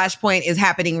 Quinta's flashpoint is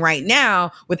happening right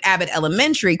now with Abbott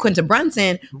Elementary, Quinta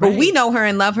Brunson, but we know her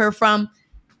and love her from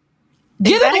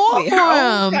Get It Off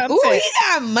for him. Ooh, he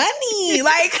got money.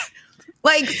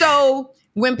 like so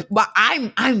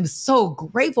I'm so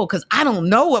grateful because I don't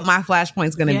know what my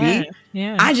flashpoint's gonna be.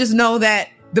 Yeah. I just know that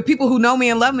the people who know me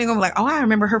and love me are gonna be like, oh, I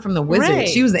remember her from The Wizards. Right.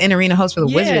 She was the in-arena host for The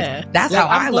Wizards. That's how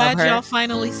I love her. I'm glad y'all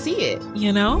finally see it,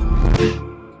 you know?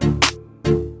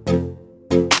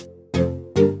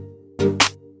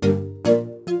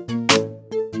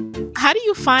 How do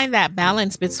you find that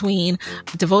balance between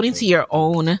devoting to your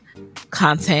own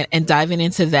content and diving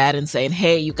into that and saying,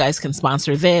 hey, you guys can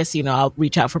sponsor this, you know, I'll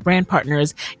reach out for brand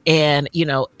partners. And, you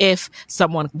know, if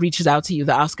someone reaches out to you,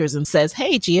 the Oscars, and says,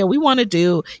 hey, Gia, we want to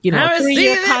do, you know, a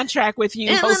 3-year contract with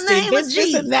you hosting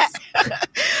this and that.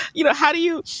 You know, how do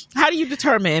you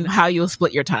determine how you'll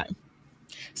split your time?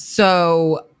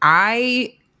 So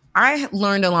I I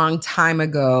learned a long time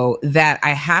ago that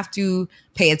I have to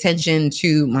pay attention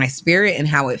to my spirit and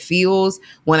how it feels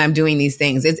when I'm doing these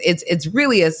things. It's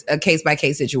really a case by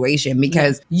case situation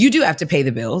because you do have to pay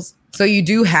the bills. So you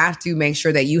do have to make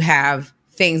sure that you have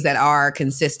things that are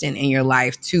consistent in your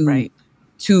life to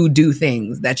do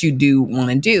things that you do want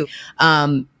to do.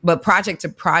 But project to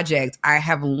project, I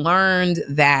have learned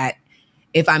that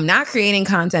if I'm not creating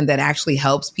content that actually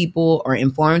helps people or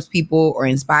informs people or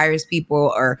inspires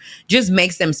people or just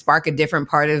makes them spark a different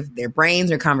part of their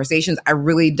brains or conversations, I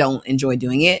really don't enjoy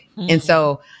doing it. Mm-hmm. And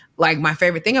so like my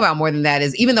favorite thing about More Than That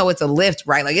is even though it's a lift,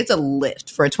 right? Like it's a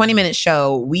lift. For a 20-minute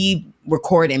show, we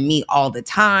record and meet all the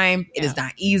time. It is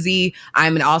not easy.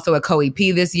 I'm also a co-EP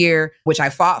this year, which I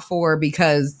fought for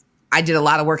because I did a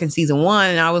lot of work in season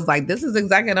 1 and I was like, this is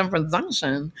executive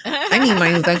production. I need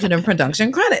my executive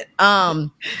production credit.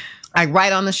 I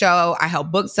write on the show. I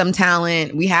help book some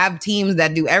talent. We have teams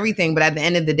that do everything. But at the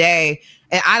end of the day,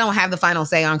 I don't have the final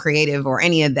say on creative or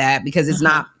any of that because it's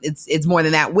not, it's More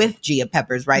Than That with Gia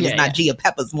Peppers, right? It's not Gia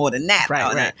Peppers More Than That.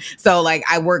 Right. So like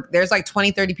I work, there's like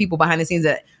 20, 30 people behind the scenes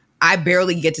that I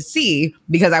barely get to see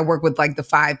because I work with like the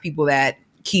 5 people that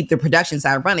keep the production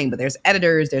side running, but there's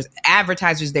editors, there's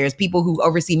advertisers, there's people who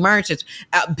oversee merch, there's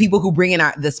people who bring in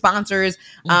the sponsors,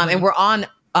 and we're on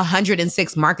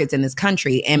 106 markets in this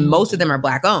country, and most of them are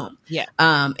Black owned. Yeah.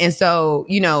 And so,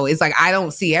 you know, it's like I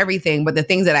don't see everything, but the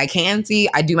things that I can see,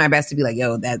 I do my best to be like,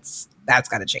 yo, that's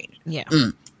got to change. Yeah.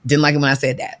 Didn't like it when I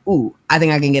said that. Ooh, I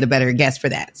think I can get a better guess for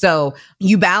that. So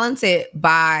you balance it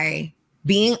by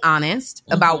being honest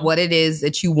about what it is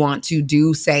that you want to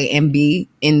do, say, and be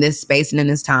in this space and in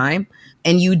this time.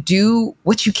 And you do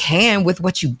what you can with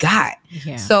what you got.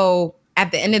 Yeah. So at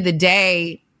the end of the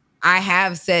day, I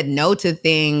have said no to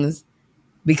things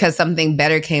because something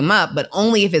better came up, but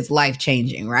only if it's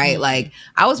life-changing, right? Like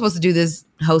I was supposed to do this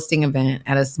hosting event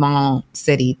at a small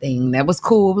city thing that was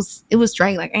cool. It was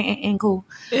straight, like, and cool.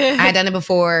 I had done it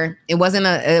before. It wasn't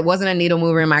a needle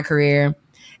mover in my career.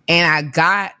 And I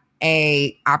got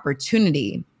a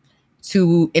opportunity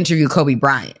to interview Kobe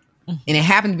Bryant. And it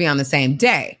happened to be on the same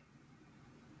day.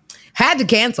 Had to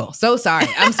cancel. So sorry.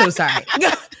 I'm so sorry.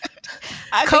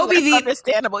 Kobe,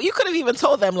 understandable. You could have even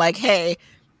told them like, hey,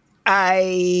 I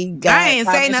ain't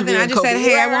say nothing. I just said,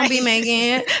 hey, I won't be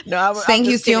making it. Thank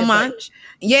you so much.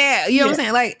 Yeah. You know what I'm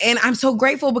saying? Like, and I'm so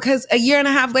grateful because a year and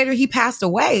a half later, he passed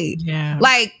away. Yeah.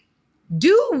 Like,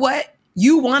 do what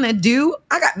you want to do.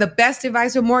 I got the best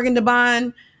advice from Morgan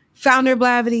DeBond, founder of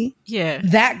Blavity. Yeah.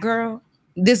 That girl.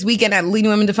 This weekend at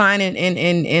Leading Women Define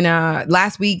and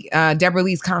last week, Deborah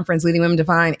Lee's conference, Leading Women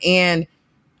Define. And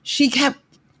she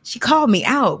called me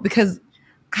out because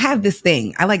I have this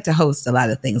thing. I like to host a lot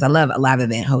of things. I love a live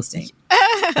event hosting.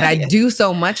 But I do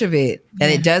so much of it that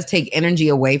it does take energy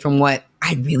away from what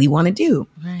I really want to do.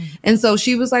 Right. And so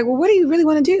she was like, well, what do you really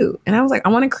want to do? And I was like, I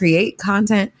want to create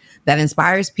content that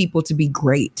inspires people to be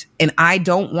great. And I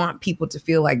don't want people to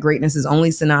feel like greatness is only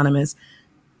synonymous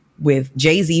with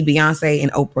Jay-Z, Beyonce,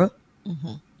 and Oprah.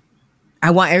 Mm-hmm.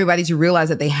 I want everybody to realize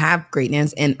that they have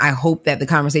greatness. And I hope that the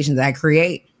conversations that I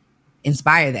create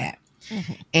inspire that.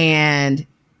 Mm-hmm. And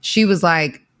she was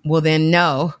like, well, then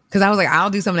no. Because I was like,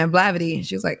 I'll do something at Blavity. And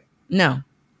she was like, no,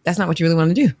 that's not what you really want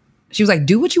to do. She was like,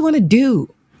 do what you want to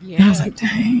do. Yeah. And I was like,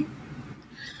 dang.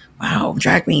 Wow,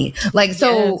 drag me. Like,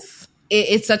 so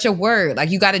it's such a word. Like,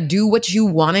 you got to do what you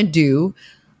want to do.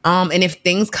 And if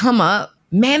things come up,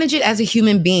 manage it as a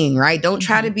human being, right? Don't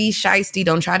try to be shysty.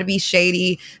 Don't try to be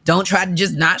shady. Don't try to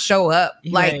just not show up.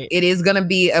 Like, it is going to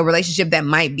be a relationship that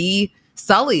might be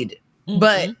sullied.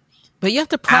 But you have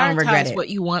to prioritize what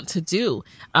you want to do.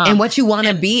 And what you want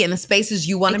to be in the spaces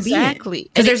you want to be in. Exactly.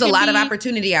 Because there's a lot of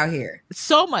opportunity out here.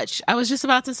 So much. I was just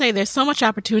about to say, there's so much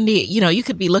opportunity. You know, you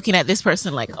could be looking at this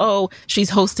person like, oh,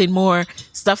 she's hosting more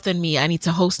stuff than me. I need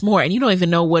to host more. And you don't even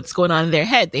know what's going on in their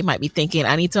head. They might be thinking,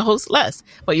 I need to host less.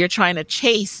 But you're trying to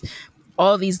chase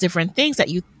all these different things that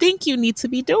you think you need to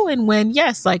be doing when,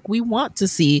 yes, like we want to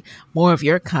see more of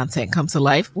your content come to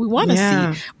life. We want to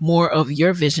see more of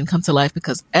your vision come to life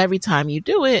because every time you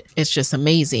do it, it's just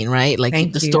amazing, right?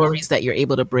 Like the stories that you're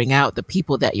able to bring out, the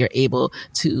people that you're able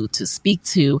to speak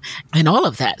to and all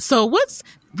of that. So what's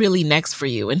really next for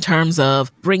you in terms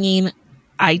of bringing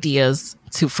ideas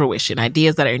to fruition,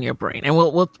 ideas that are in your brain? And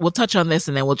we'll touch on this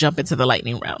and then we'll jump into the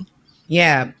lightning round.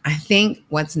 Yeah, I think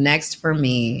what's next for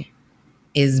me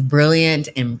is brilliant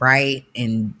and bright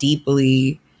and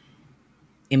deeply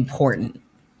important.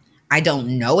 I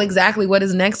don't know exactly what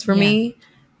is next for me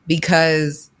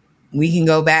because we can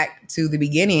go back to the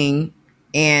beginning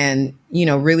and, you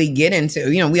know, really get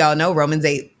into, you know, we all know Romans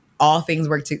 8 all things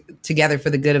work together for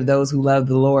the good of those who love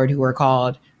the Lord, who are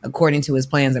called according to his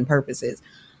plans and purposes.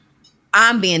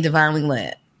 I'm being divinely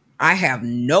led. I have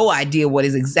no idea what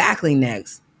is exactly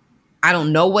next. I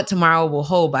don't know what tomorrow will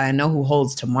hold, but I know who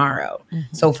holds tomorrow.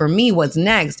 Mm-hmm. So for me, what's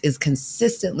next is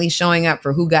consistently showing up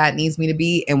for who God needs me to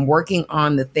be and working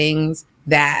on the things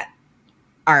that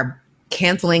are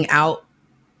canceling out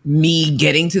me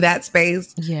getting to that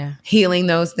space. Yeah. Healing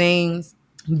those things,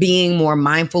 being more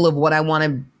mindful of what I want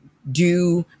to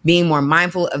do, being more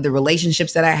mindful of the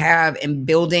relationships that I have, and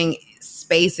building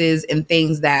spaces and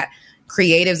things that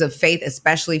creatives of faith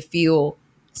especially feel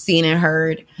seen and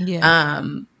heard. Yeah.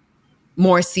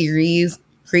 More series,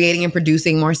 creating and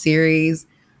producing more series,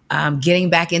 getting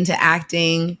back into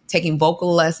acting, taking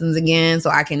vocal lessons again so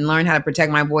I can learn how to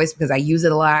protect my voice because I use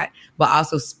it a lot. But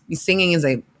also singing is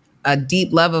a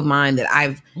deep love of mine that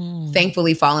I've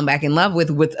thankfully fallen back in love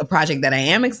with a project that I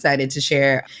am excited to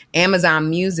share. Amazon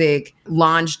Music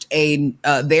launched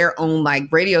their own like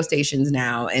radio stations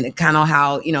now, and kind of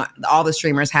how, you know, all the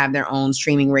streamers have their own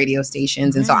streaming radio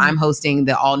stations. And so I'm hosting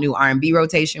the all new R&B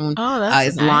rotation. Oh, that's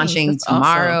it's nice. Launching that's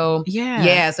tomorrow. Awesome.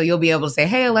 Yeah. So you'll be able to say,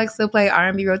 hey, Alexa, play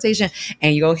R&B rotation,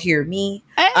 and you'll hear me.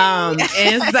 Hey.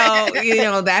 And so, you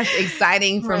know, that's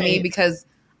exciting for me because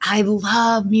I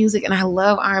love music and I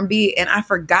love R&B, and I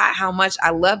forgot how much I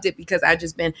loved it because I've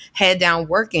just been head down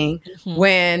working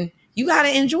when you got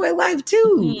to enjoy life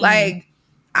too. Like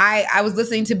I was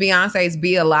listening to Beyonce's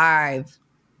Be Alive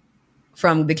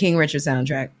from the King Richard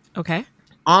soundtrack. Okay.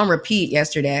 On repeat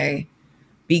yesterday,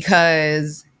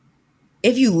 because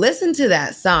if you listen to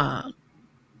that song,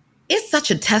 it's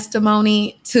such a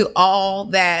testimony to all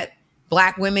that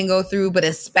Black women go through, but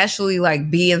especially like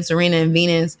B and Serena and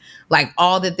Venus, like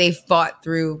all that they fought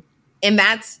through. And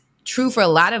that's true for a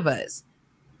lot of us.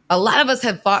 A lot of us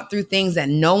have fought through things that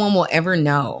no one will ever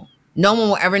know. No one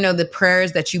will ever know the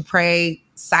prayers that you pray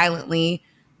silently.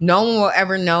 No one will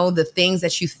ever know the things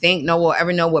that you think. No one will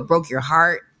ever know what broke your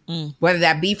heart, whether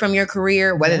that be from your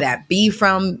career, whether that be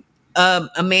from a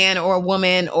man or a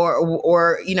woman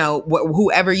or you know,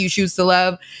 whoever you choose to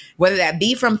love, whether that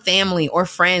be from family or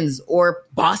friends or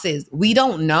bosses. We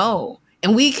don't know.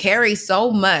 And we carry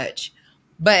so much.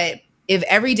 But if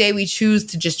every day we choose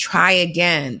to just try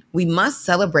again, we must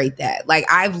celebrate that. Like,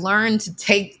 I've learned to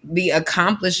take the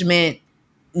accomplishment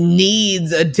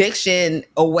needs addiction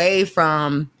away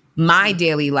from my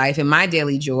daily life and my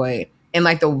daily joy. And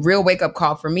like the real wake up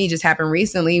call for me just happened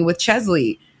recently with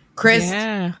Chesley. Chris,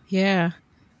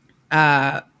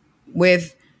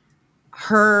 with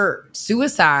her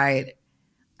suicide,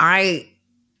 I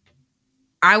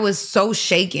was so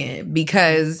shaken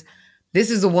because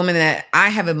this is a woman that I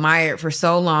have admired for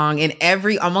so long. And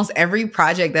almost every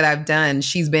project that I've done,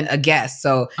 she's been a guest.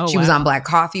 So she was on Black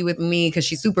Coffee with me because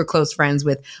she's super close friends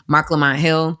with Mark Lamont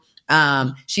Hill.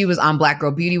 She was on Black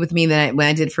Girl Beauty with me when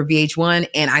I did for VH1.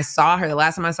 And I saw her, the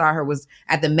last time I saw her was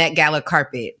at the Met Gala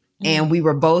carpet. And we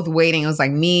were both waiting. It was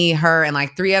like me, her, and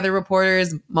like 3 other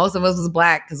reporters. Most of us was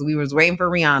Black because we was waiting for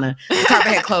Rihanna. The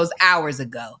carpet had closed hours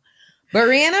ago. But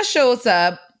Rihanna shows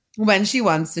up when she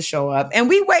wants to show up. And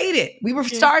we waited. We were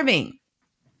starving.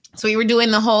 So we were doing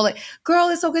the whole, like, girl,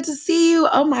 it's so good to see you.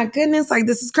 Oh my goodness. Like,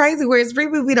 this is crazy. Where's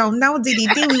Riri? We don't know.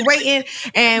 DDD. We waiting.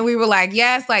 And we were like,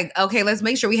 yes, like, okay, let's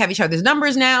make sure we have each other's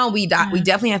numbers now. We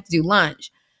definitely have to do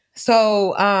lunch.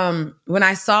 So when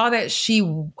I saw that she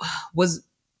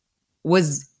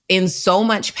was in so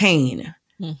much pain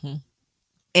and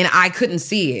I couldn't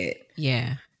see it.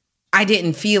 Yeah. I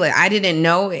didn't feel it. I didn't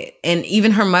know it. And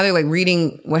even her mother, like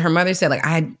reading what her mother said, like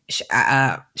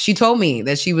she told me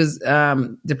that she was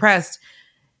depressed,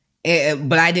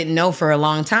 but I didn't know for a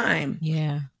long time.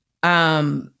 Yeah.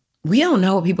 We don't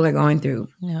know what people are going through.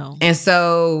 No. And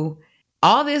so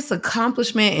all this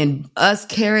accomplishment and us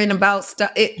caring about stuff,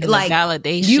 like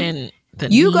validation.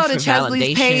 You go to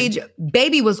Chesley's page,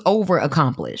 baby was over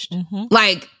accomplished.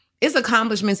 Like, it's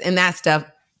accomplishments and that stuff.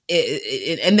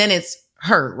 And then it's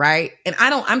her, right? And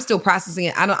I'm still processing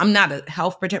it. I'm not a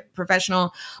health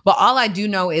professional, but all I do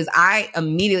know is I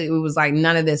immediately was like,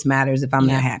 none of this matters if I'm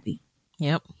not happy.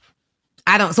 Yep.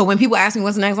 So when people ask me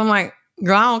what's next, I'm like,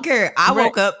 girl, I don't care. I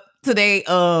woke up today.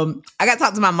 I got to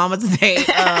talk to my mama today.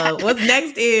 What's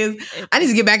next is I need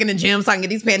to get back in the gym so I can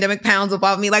get these pandemic pounds up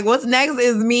off me. Like, what's next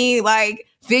is me like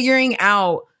figuring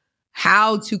out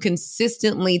how to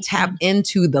consistently tap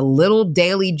into the little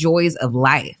daily joys of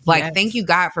life. Like, thank you,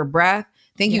 God, for breath.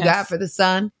 Thank you, God, for the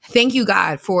sun. Thank you,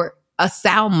 God, for a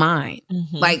sound mind.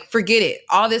 Like, forget it.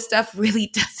 All this stuff really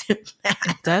doesn't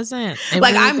matter. It doesn't.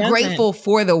 Like, really I'm grateful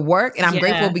for the work, and I'm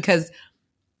grateful because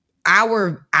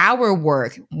our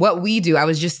work, what we do. I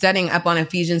was just studying up on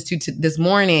Ephesians 2 this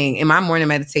morning in my morning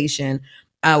meditation.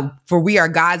 For we are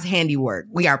God's handiwork.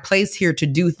 We are placed here to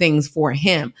do things for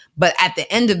him. But at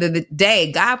the end of the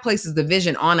day, God places the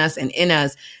vision on us and in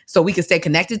us so we can stay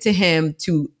connected to him,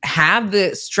 to have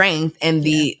the strength and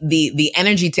the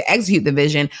energy to execute the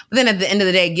vision. But then at the end of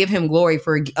the day, give him glory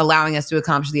for allowing us to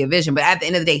accomplish the vision. But at the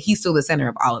end of the day, he's still the center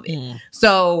of all of it.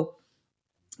 So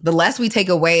the less we take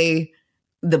away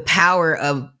the power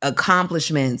of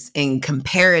accomplishments and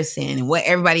comparison and what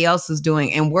everybody else is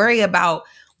doing and worry about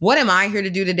what am I here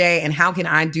to do today and how can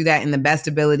I do that in the best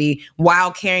ability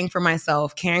while caring for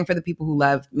myself, caring for the people who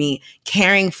love me,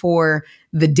 caring for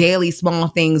the daily small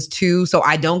things too, so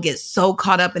I don't get so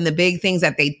caught up in the big things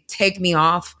that they take me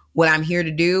off what I'm here to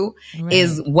do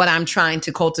is what I'm trying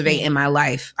to cultivate in my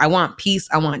life. I want peace.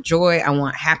 I want joy. I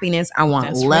want happiness. I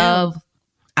want love. Real.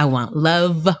 I want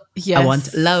love. Yes. I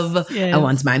want love. Yes. I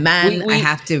want my man. I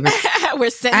have to... We're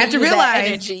sending I have to realize,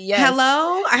 energy. Yes.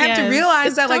 Hello? I have to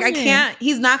realize that like I can't,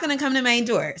 he's not going to come to my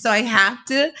door. So I have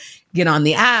to get on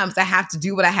the apps. I have to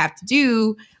do what I have to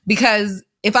do because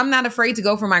if I'm not afraid to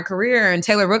go for my career, and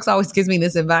Taylor Rooks always gives me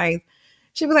this advice,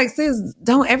 she'd be like, sis,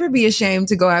 don't ever be ashamed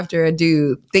to go after a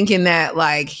dude thinking that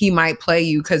like he might play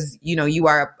you because, you know, you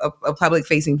are a public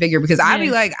facing figure. Because I'd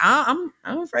be like, I'm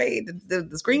afraid the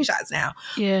screenshots now.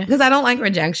 Yeah. Because I don't like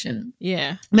rejection.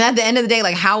 Yeah. I mean, at the end of the day,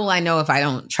 like, how will I know if I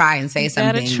don't try and say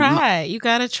something? You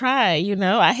gotta try. You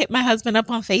know, I hit my husband up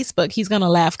on Facebook. He's going to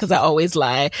laugh because I always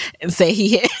lie and say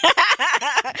he hit.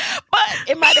 But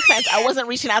in my defense, I wasn't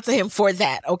reaching out to him for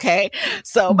that. Okay.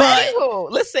 So, but anywho,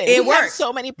 listen, it works. Have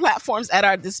so many platforms at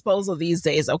our disposal these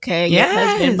days. Okay. Yes. Your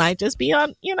husband might just be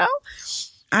on, you know.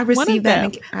 I received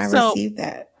that. I received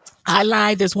that. I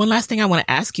lied. There's one last thing I want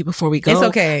to ask you before we go. It's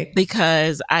okay.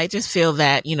 Because I just feel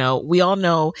that, you know, we all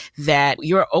know that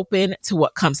you're open to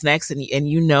what comes next and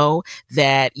you know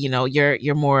that, you know,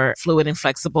 you're more fluid and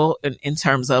flexible in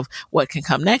terms of what can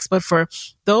come next. But for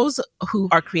those who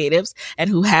are creatives and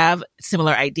who have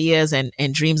similar ideas and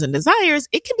dreams and desires,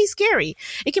 it can be scary.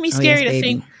 It can be scary to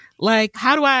think like,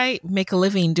 how do I make a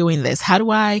living doing this? How do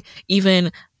I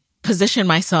even position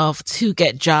myself to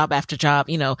get job after job,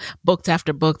 you know, booked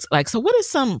after booked? Like, so what is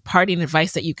some parting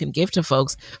advice that you can give to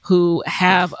folks who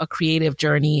have a creative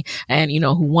journey and, you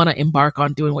know, who want to embark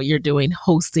on doing what you're doing,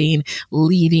 hosting,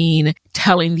 leading,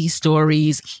 telling these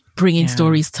stories, bringing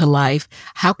stories to life?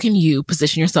 How can you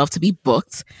position yourself to be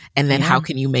booked? And then how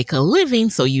can you make a living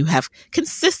so you have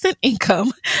consistent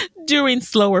income during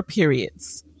slower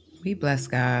periods? We bless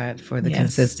God for the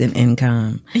consistent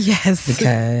income. Yes.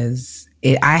 Because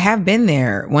I have been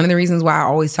there. One of the reasons why I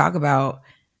always talk about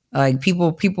like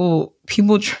people troll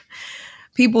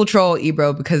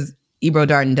Ebro because Ebro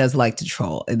Darden does like to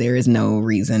troll. There is no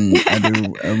reason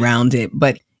around it.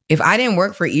 But if I didn't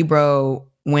work for Ebro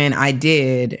when I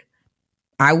did,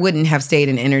 I wouldn't have stayed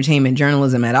in entertainment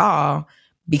journalism at all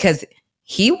because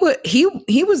he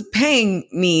was paying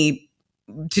me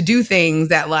to do things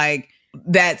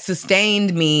that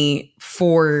sustained me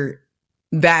for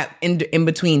that in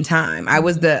between time. I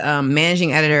was the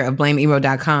managing editor of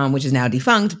BlameEbro.com, which is now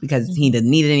defunct because he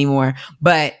doesn't need it anymore.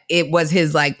 But it was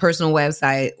his like personal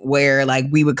website where like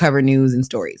we would cover news and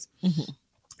stories. Mm-hmm.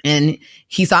 And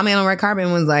he saw me on the red carpet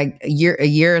and was like a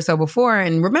year or so before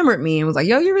and remembered me and was like,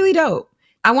 yo, you're really dope.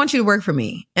 I want you to work for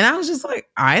me. And I was just like,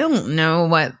 I don't know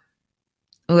why?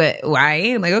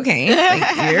 Like, okay,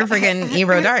 like, you're freaking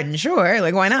Ebro Darden. Sure.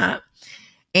 Like, why not?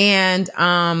 And,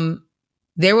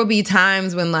 there would be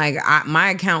times when like my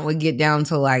account would get down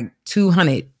to like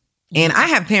 200 and I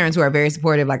have parents who are very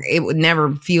supportive. Like it would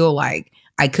never feel like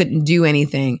I couldn't do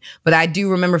anything, but I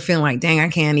do remember feeling like, dang, I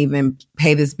can't even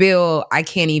pay this bill. I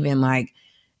can't even like,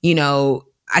 you know,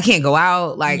 I can't go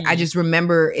out. Like I just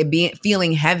remember it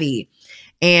feeling heavy,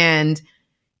 and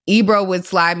Ebro would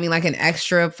slide me like an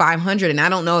extra 500. And I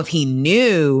don't know if he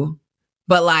knew,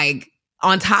 but like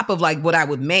on top of like what I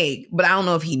would make, but I don't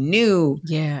know if he knew.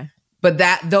 Yeah. But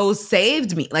those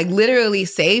saved me, like literally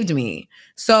saved me.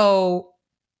 So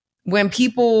when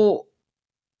people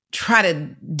try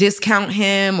to discount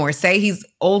him or say he's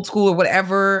old school or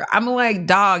whatever, I'm like,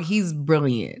 dog, he's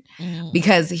brilliant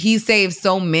because he saved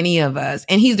so many of us.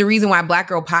 And he's the reason why Black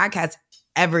Girl Podcast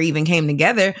ever even came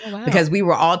together because we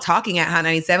were all talking at Hot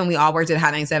 97. We all worked at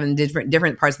Hot 97,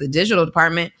 different parts of the digital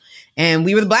department. And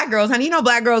we were the Black girls, honey. You know,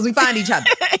 Black girls, we find each other.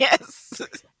 Yes.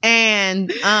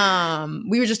 And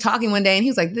we were just talking one day and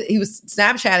he was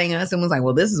Snapchatting us and was like,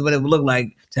 well, this is what it would look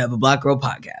like to have a Black Girl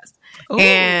Podcast.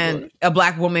 and a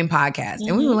Black woman podcast.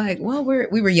 And we were like, well,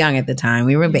 we were young at the time.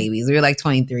 We were babies. We were like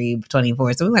 23,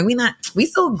 24. So we were like, we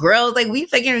still girls. Like, we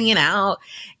figuring it out.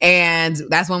 And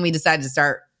that's when we decided to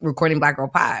start recording Black Girl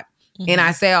Pod. And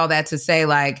I say all that to say,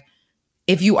 like,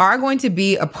 if you are going to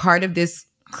be a part of this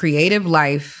creative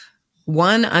life,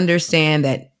 one, understand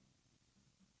that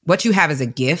what you have is a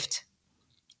gift.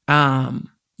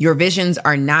 Your visions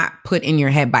are not put in your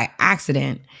head by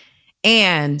accident.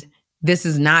 And this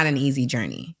is not an easy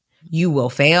journey. You will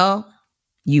fail.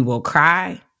 You will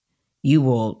cry.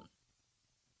 You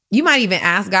might even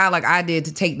ask God, like I did,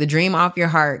 to take the dream off your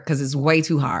heart because it's way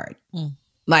too hard.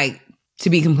 Like,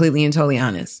 to be completely and totally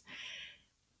honest.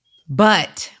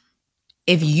 But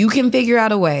if you can figure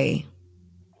out a way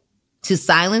to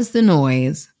silence the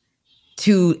noise,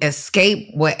 to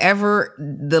escape whatever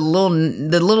the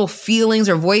little feelings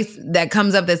or voice that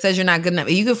comes up that says you're not good enough,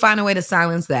 you can find a way to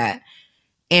silence that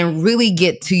and really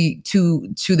get to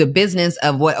the business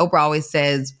of what Oprah always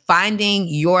says, finding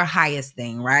your highest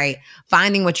thing, right?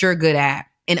 Finding what you're good at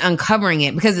and uncovering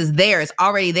it, because it's there. It's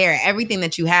already there. Everything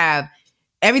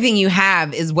you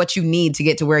have is what you need to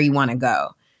get to where you want to go.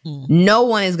 No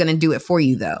one is going to do it for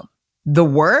you, though. The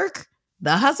work,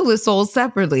 the hustle is sold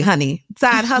separately, honey.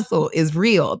 Side hustle is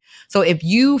real. So if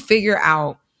you figure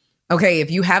out, okay, if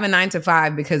you have a 9 to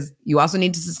 5, because you also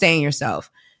need to sustain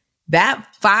yourself, that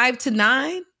 5 to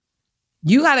 9,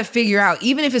 you got to figure out,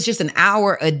 even if it's just an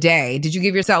hour a day, did you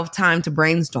give yourself time to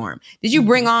brainstorm? Did you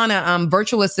bring on a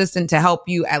virtual assistant to help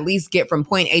you at least get from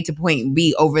point A to point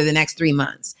B over the next 3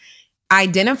 months?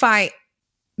 Identify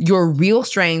your real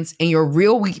strengths and your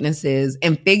real weaknesses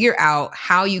and figure out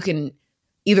how you can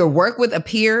either work with a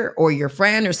peer or your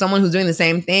friend or someone who's doing the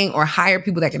same thing, or hire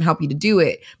people that can help you to do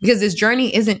it. Because this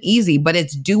journey isn't easy, but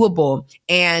it's doable.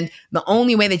 And the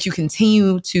only way that you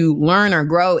continue to learn or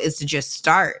grow is to just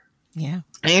start. Yeah.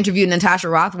 I interviewed Natasha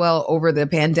Rothwell over the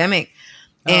pandemic.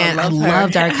 And I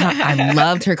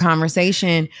loved her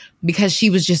conversation because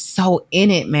she was just so in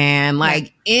it, man.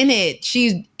 Like, in it.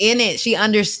 She's in it. She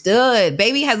understood.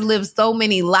 Baby has lived so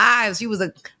many lives. She was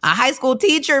a high school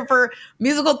teacher for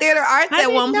musical theater arts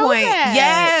at one point.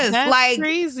 Yes. That's like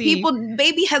crazy.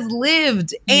 Baby has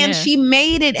lived and she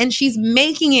made it and she's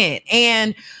making it.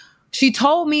 And she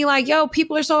told me, like, yo,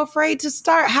 people are so afraid to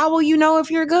start. How will you know if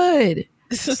you're good?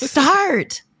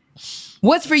 Start.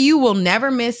 What's for you will never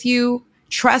miss you.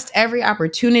 Trust every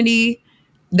opportunity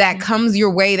that comes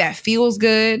your way that feels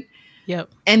good. Yep.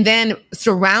 And then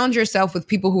surround yourself with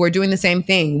people who are doing the same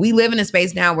thing. We live in a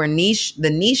space now where the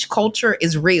niche culture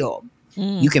is real.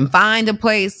 You can find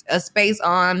a space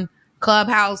on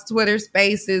Clubhouse, Twitter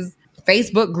Spaces,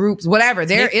 Facebook groups, whatever.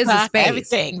 There is a space.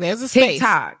 Everything. There's a space.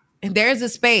 TikTok. There's a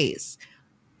space.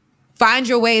 Find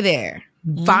your way there.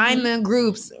 Find the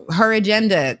groups, Her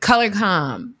Agenda,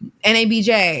 ColorCom,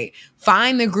 NABJ.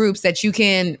 Find the groups that you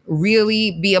can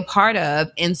really be a part of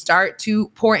and start to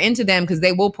pour into them, because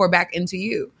they will pour back into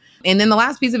you. And then the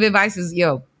last piece of advice is,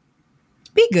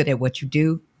 be good at what you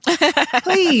do.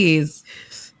 Please.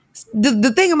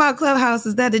 The thing about Clubhouse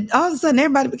is that all of a sudden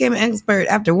everybody became an expert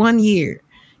after 1 year.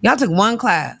 Y'all took one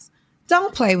class.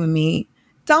 Don't play with me.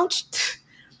 How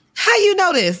you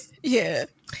know this? Yeah.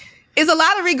 It's a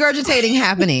lot of regurgitating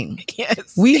happening.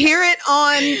 Yes. We hear it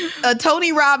on a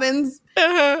Tony Robbins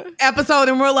episode,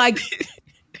 and we're like,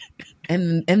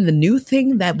 and the new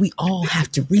thing that we all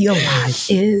have to realize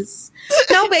is,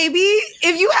 no, baby,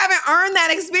 if you haven't earned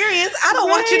that experience, I don't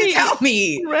want you to tell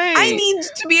me. Right. I need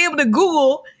to be able to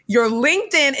Google your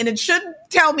LinkedIn, and it should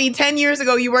tell me 10 years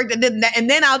ago you worked at that, and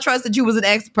then I'll trust that you was an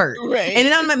expert. Right. And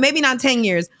then maybe not 10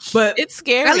 years, but it's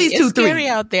scary. At least 2-3. It's scary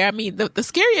out there. I mean, the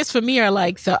scariest for me are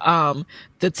like the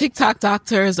TikTok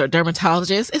doctors or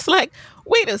dermatologists. It's like,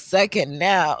 wait a second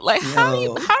now. Like, how are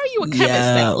you a chemist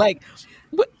now? Like,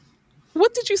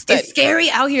 what did you study? It's scary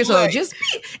out here. So just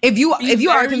if you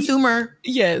are a consumer,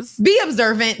 be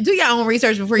observant. Do your own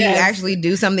research before you actually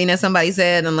do something that somebody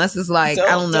said, unless it's like,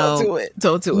 I don't know.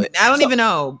 Don't do it. I don't even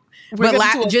know.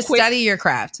 But just study your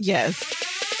craft. Yes.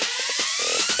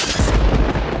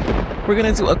 We're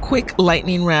going to do a quick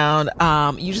lightning round.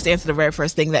 You just answer the very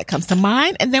first thing that comes to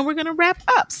mind, and then we're going to wrap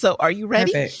up. So are you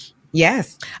ready? Perfect.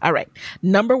 Yes. All right.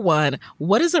 Number 1,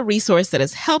 what is a resource that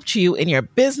has helped you in your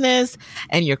business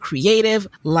and your creative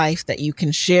life that you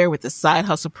can share with the Side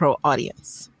Hustle Pro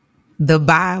audience? The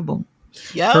Bible.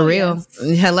 For real.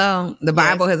 Yes. Hello. The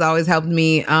Bible has always helped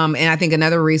me. And I think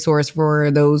another resource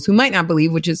for those who might not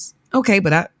believe, which is okay,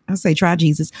 but I say try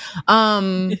Jesus.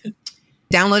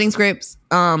 Downloading scripts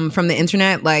from the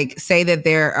internet, like say that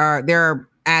there are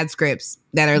ad scripts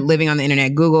that are living on the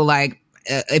internet. Google, like,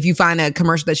 if you find a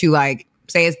commercial that you like,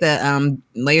 say it's the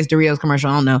latest Doritos commercial,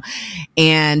 I don't know.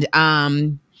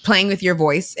 And playing with your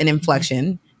voice and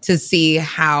inflection to see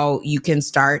how you can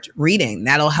start reading.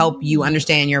 That'll help you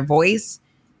understand your voice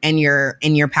and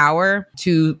your power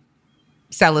to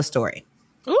sell a story.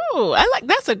 Ooh,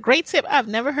 that's a great tip I've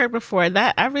never heard before.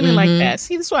 That I really like that.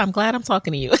 See, this is why I'm glad I'm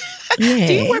talking to you. Yeah.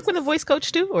 Do you work with a voice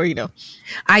coach too, or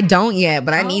I don't yet,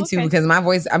 but I need to, because my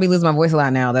voice, I be losing my voice a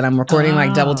lot now that I'm recording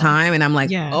like double time, and I'm like,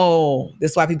 oh,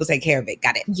 this is why people take care of it.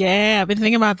 Got it. Yeah, I've been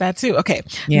thinking about that too. Okay.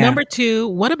 Yeah. Number 2,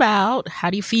 what about how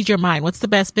do you feed your mind? What's the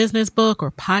best business book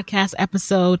or podcast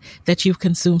episode that you've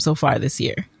consumed so far this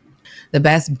year? The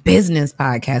best business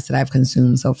podcast that I've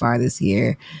consumed so far this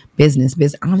year. Business,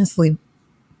 honestly,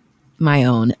 my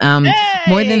own.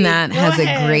 More Than That has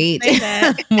a great,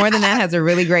 More Than That has a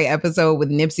really great episode with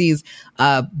Nipsey's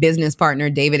business partner,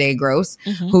 David A. Gross,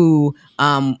 who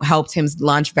helped him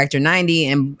launch Vector 90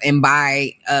 and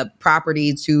buy a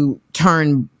property to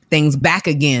turn things back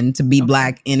again to be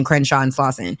Black in Crenshaw and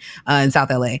Slauson in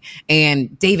South LA.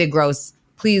 And David Gross,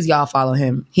 please y'all follow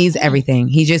him. He's everything.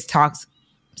 He just talks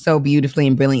so beautifully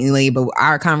and brilliantly, but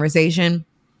our conversation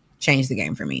changed the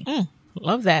game for me.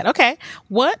 Love that. Okay.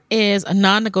 What is a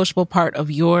non-negotiable part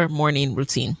of your morning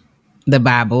routine? The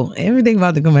Bible. Everything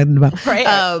about to come back to the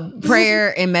Bible.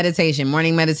 Prayer and meditation.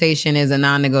 Morning meditation is a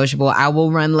non-negotiable. I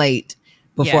will run late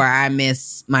before I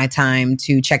miss my time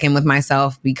to check in with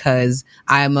myself, because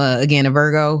I'm a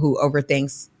Virgo who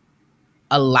overthinks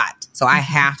a lot. So I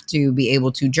have to be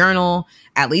able to journal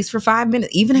at least for 5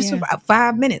 minutes, even if it's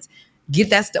 5 minutes. Get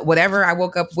that stuff, whatever I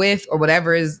woke up with or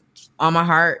whatever is on my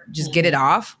heart, just get it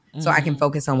off. So I can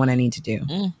focus on what I need to do.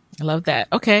 I love that.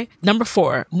 Okay. Number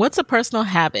 4, what's a personal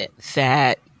habit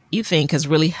that you think has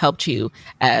really helped you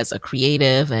as a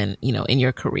creative and, in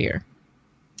your career?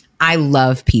 I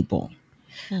love people.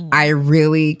 I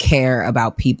really care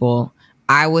about people.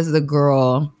 I was the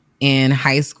girl in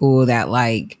high school that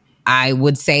I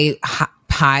would say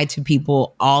hi to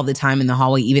people all the time in the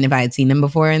hallway, even if I had seen them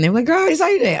before. And they were like, girl, how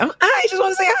you doing? I just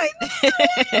want to say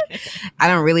hi. I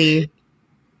don't really...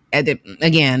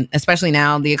 Again, especially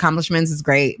now, the accomplishments is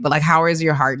great, but how is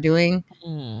your heart doing?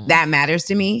 That matters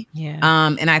to me. Yeah.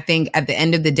 And I think at the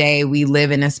end of the day, we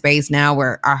live in a space now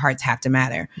where our hearts have to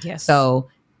matter. Yes. So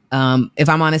if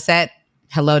I'm on a set,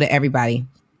 hello to everybody.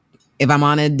 If I'm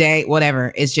on a day,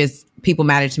 whatever, it's just people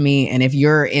matter to me. And if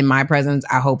you're in my presence,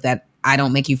 I hope that I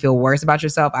don't make you feel worse about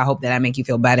yourself. I hope that I make you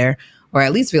feel better, or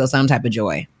at least feel some type of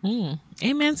joy.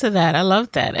 Amen to that. I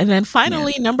love that. And then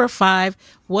finally, number 5,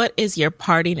 what is your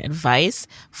parting advice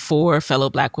for fellow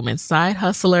Black women side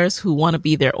hustlers who want to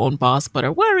be their own boss but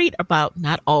are worried about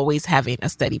not always having a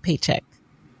steady paycheck?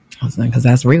 Because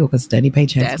that's real, because steady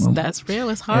paychecks. That's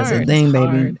real. It's hard. That's the thing,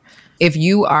 baby. If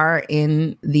you are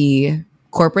in the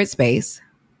corporate space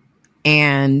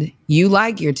and you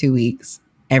like your 2 weeks,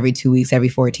 every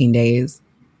 14 days,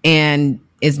 and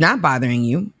it's not bothering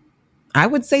you, I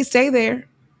would say stay there,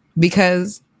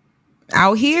 because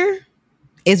out here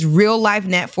it's real life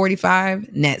net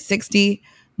 45, net 60,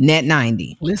 net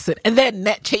 90. Listen, and then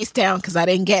net chase down because I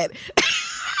didn't get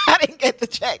the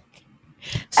check.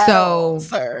 So,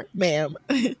 sir, ma'am,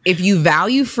 if you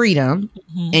value freedom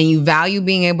and you value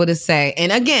being able to say,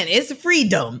 and again, it's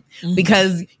freedom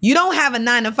because you don't have a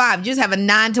 9 to 5, you just have a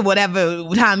 9 to whatever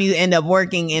time you end up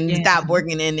working and stop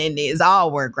working, and it's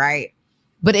all work, right?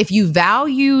 But if you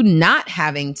value not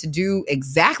having to do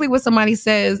exactly what somebody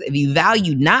says, if you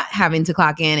value not having to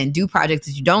clock in and do projects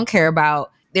that you don't care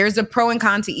about, there's a pro and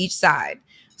con to each side.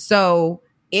 So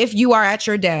if you are at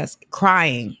your desk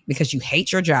crying because you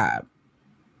hate your job,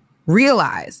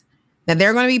 realize that there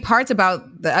are going to be parts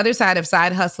about the other side of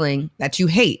side hustling that you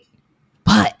hate,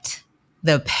 but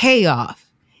the payoff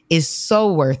is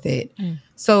so worth it.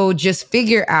 So just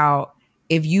figure out,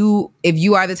 if you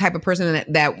are the type of person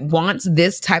that wants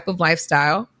this type of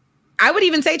lifestyle, I would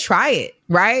even say try it,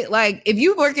 right? If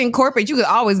you work in corporate, you could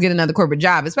always get another corporate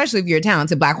job, especially if you're a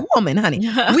talented Black woman, honey.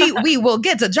 We will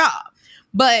get a job.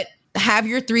 But have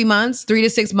your 3 to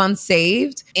 6 months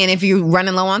saved. And if you're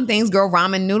running low on things, girl,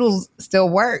 ramen noodles still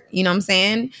work. You know what I'm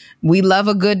saying? We love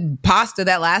a good pasta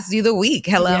that lasts you the week.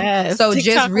 Hello. Yes. So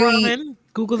TikTok just really... Ramen.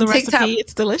 Google the recipe.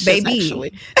 It's delicious, baby.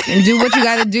 Actually. And do what you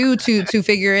got to do to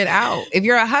figure it out. If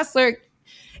you're a hustler,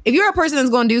 if you're a person that's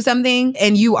going to do something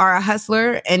and you are a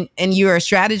hustler and you're a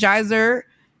strategizer,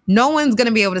 no one's going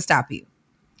to be able to stop you.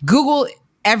 Google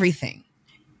everything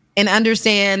and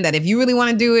understand that if you really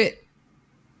want to do it,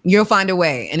 you'll find a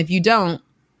way. And if you don't,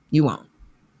 you won't.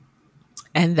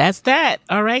 And that's that.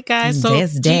 All right, guys. So,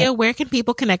 Gia, where can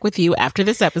people connect with you after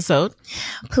this episode?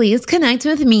 Please connect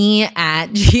with me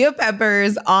at Gia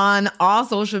Peppers on all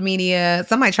social media.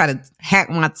 Somebody try to hack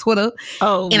my Twitter.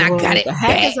 Oh, and Lord. I got it. The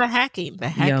hackers are hacking. The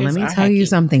hackers let me are tell you hacking.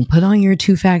 something. Put on your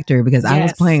 2-factor because I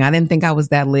was playing. I didn't think I was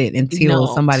that lit until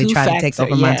somebody tried to take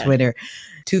over my Twitter.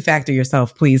 2-factor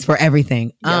yourself, please, for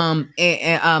everything. Yep.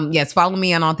 Yes, follow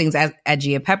me on all things at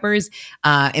Gia Peppers.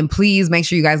 And please make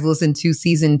sure you guys listen to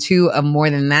season 2 of More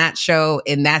Than That Show.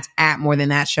 And that's at More Than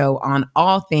That Show on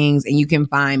all things. And you can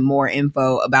find more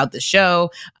info about the show,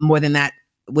 More Than That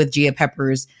with Gia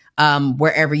Peppers,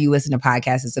 wherever you listen to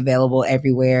podcasts. It's available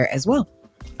everywhere as well.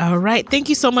 All right. Thank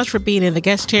you so much for being in the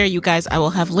guest chair. You guys, I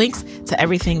will have links to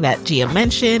everything that Gia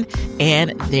mentioned.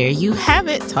 And there you have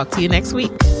it. Talk to you next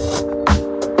week.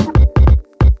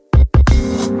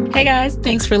 Hey guys,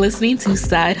 thanks for listening to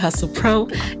Side Hustle Pro.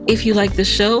 If you like the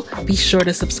show, be sure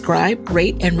to subscribe,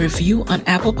 rate, and review on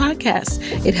Apple Podcasts.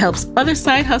 It helps other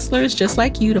side hustlers just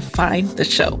like you to find the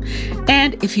show.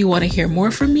 And if you want to hear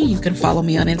more from me, you can follow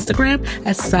me on Instagram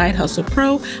at Side Hustle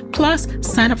Pro. Plus,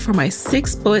 sign up for my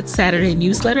 6-bullet Saturday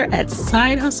newsletter at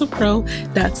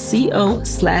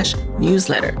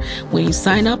sidehustlepro.co/newsletter. When you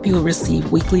sign up, you will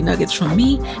receive weekly nuggets from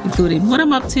me, including what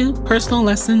I'm up to, personal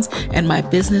lessons, and my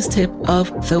business tip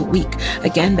of the week.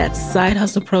 Again, that's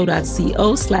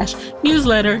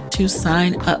sidehustlepro.co/newsletter to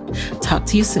sign up. Talk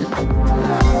to you soon.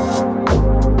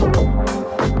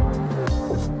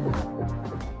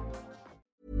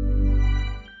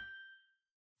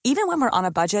 Even when we're on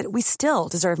a budget, we still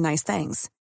deserve nice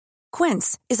things.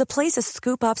 Quince is a place to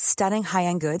scoop up stunning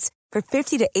high-end goods for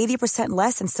 50 to 80%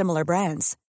 less than similar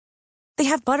brands. They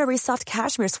have buttery soft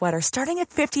cashmere sweaters starting at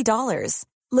 $50,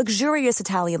 luxurious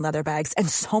Italian leather bags, and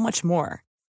so much more.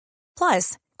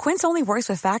 Plus, Quince only works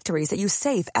with factories that use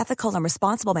safe, ethical, and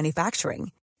responsible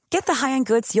manufacturing. Get the high-end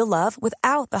goods you'll love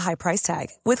without the high price tag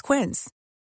with Quince.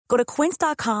 Go to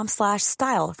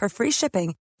quince.com/style for free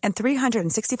shipping and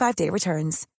 365-day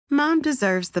returns. Mom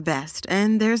deserves the best,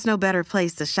 and there's no better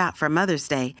place to shop for Mother's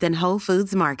Day than Whole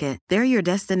Foods Market. They're your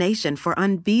destination for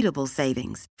unbeatable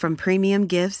savings, from premium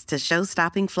gifts to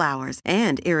show-stopping flowers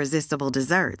and irresistible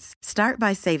desserts. Start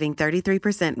by saving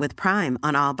 33% with Prime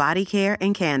on all body care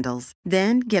and candles.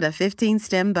 Then get a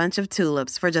 15-stem bunch of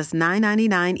tulips for just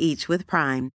 $9.99 each with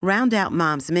Prime. Round out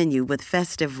Mom's menu with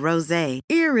festive rosé,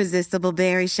 irresistible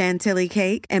berry chantilly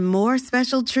cake, and more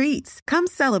special treats. Come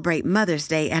celebrate Mother's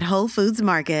Day at Whole Foods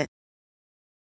Market.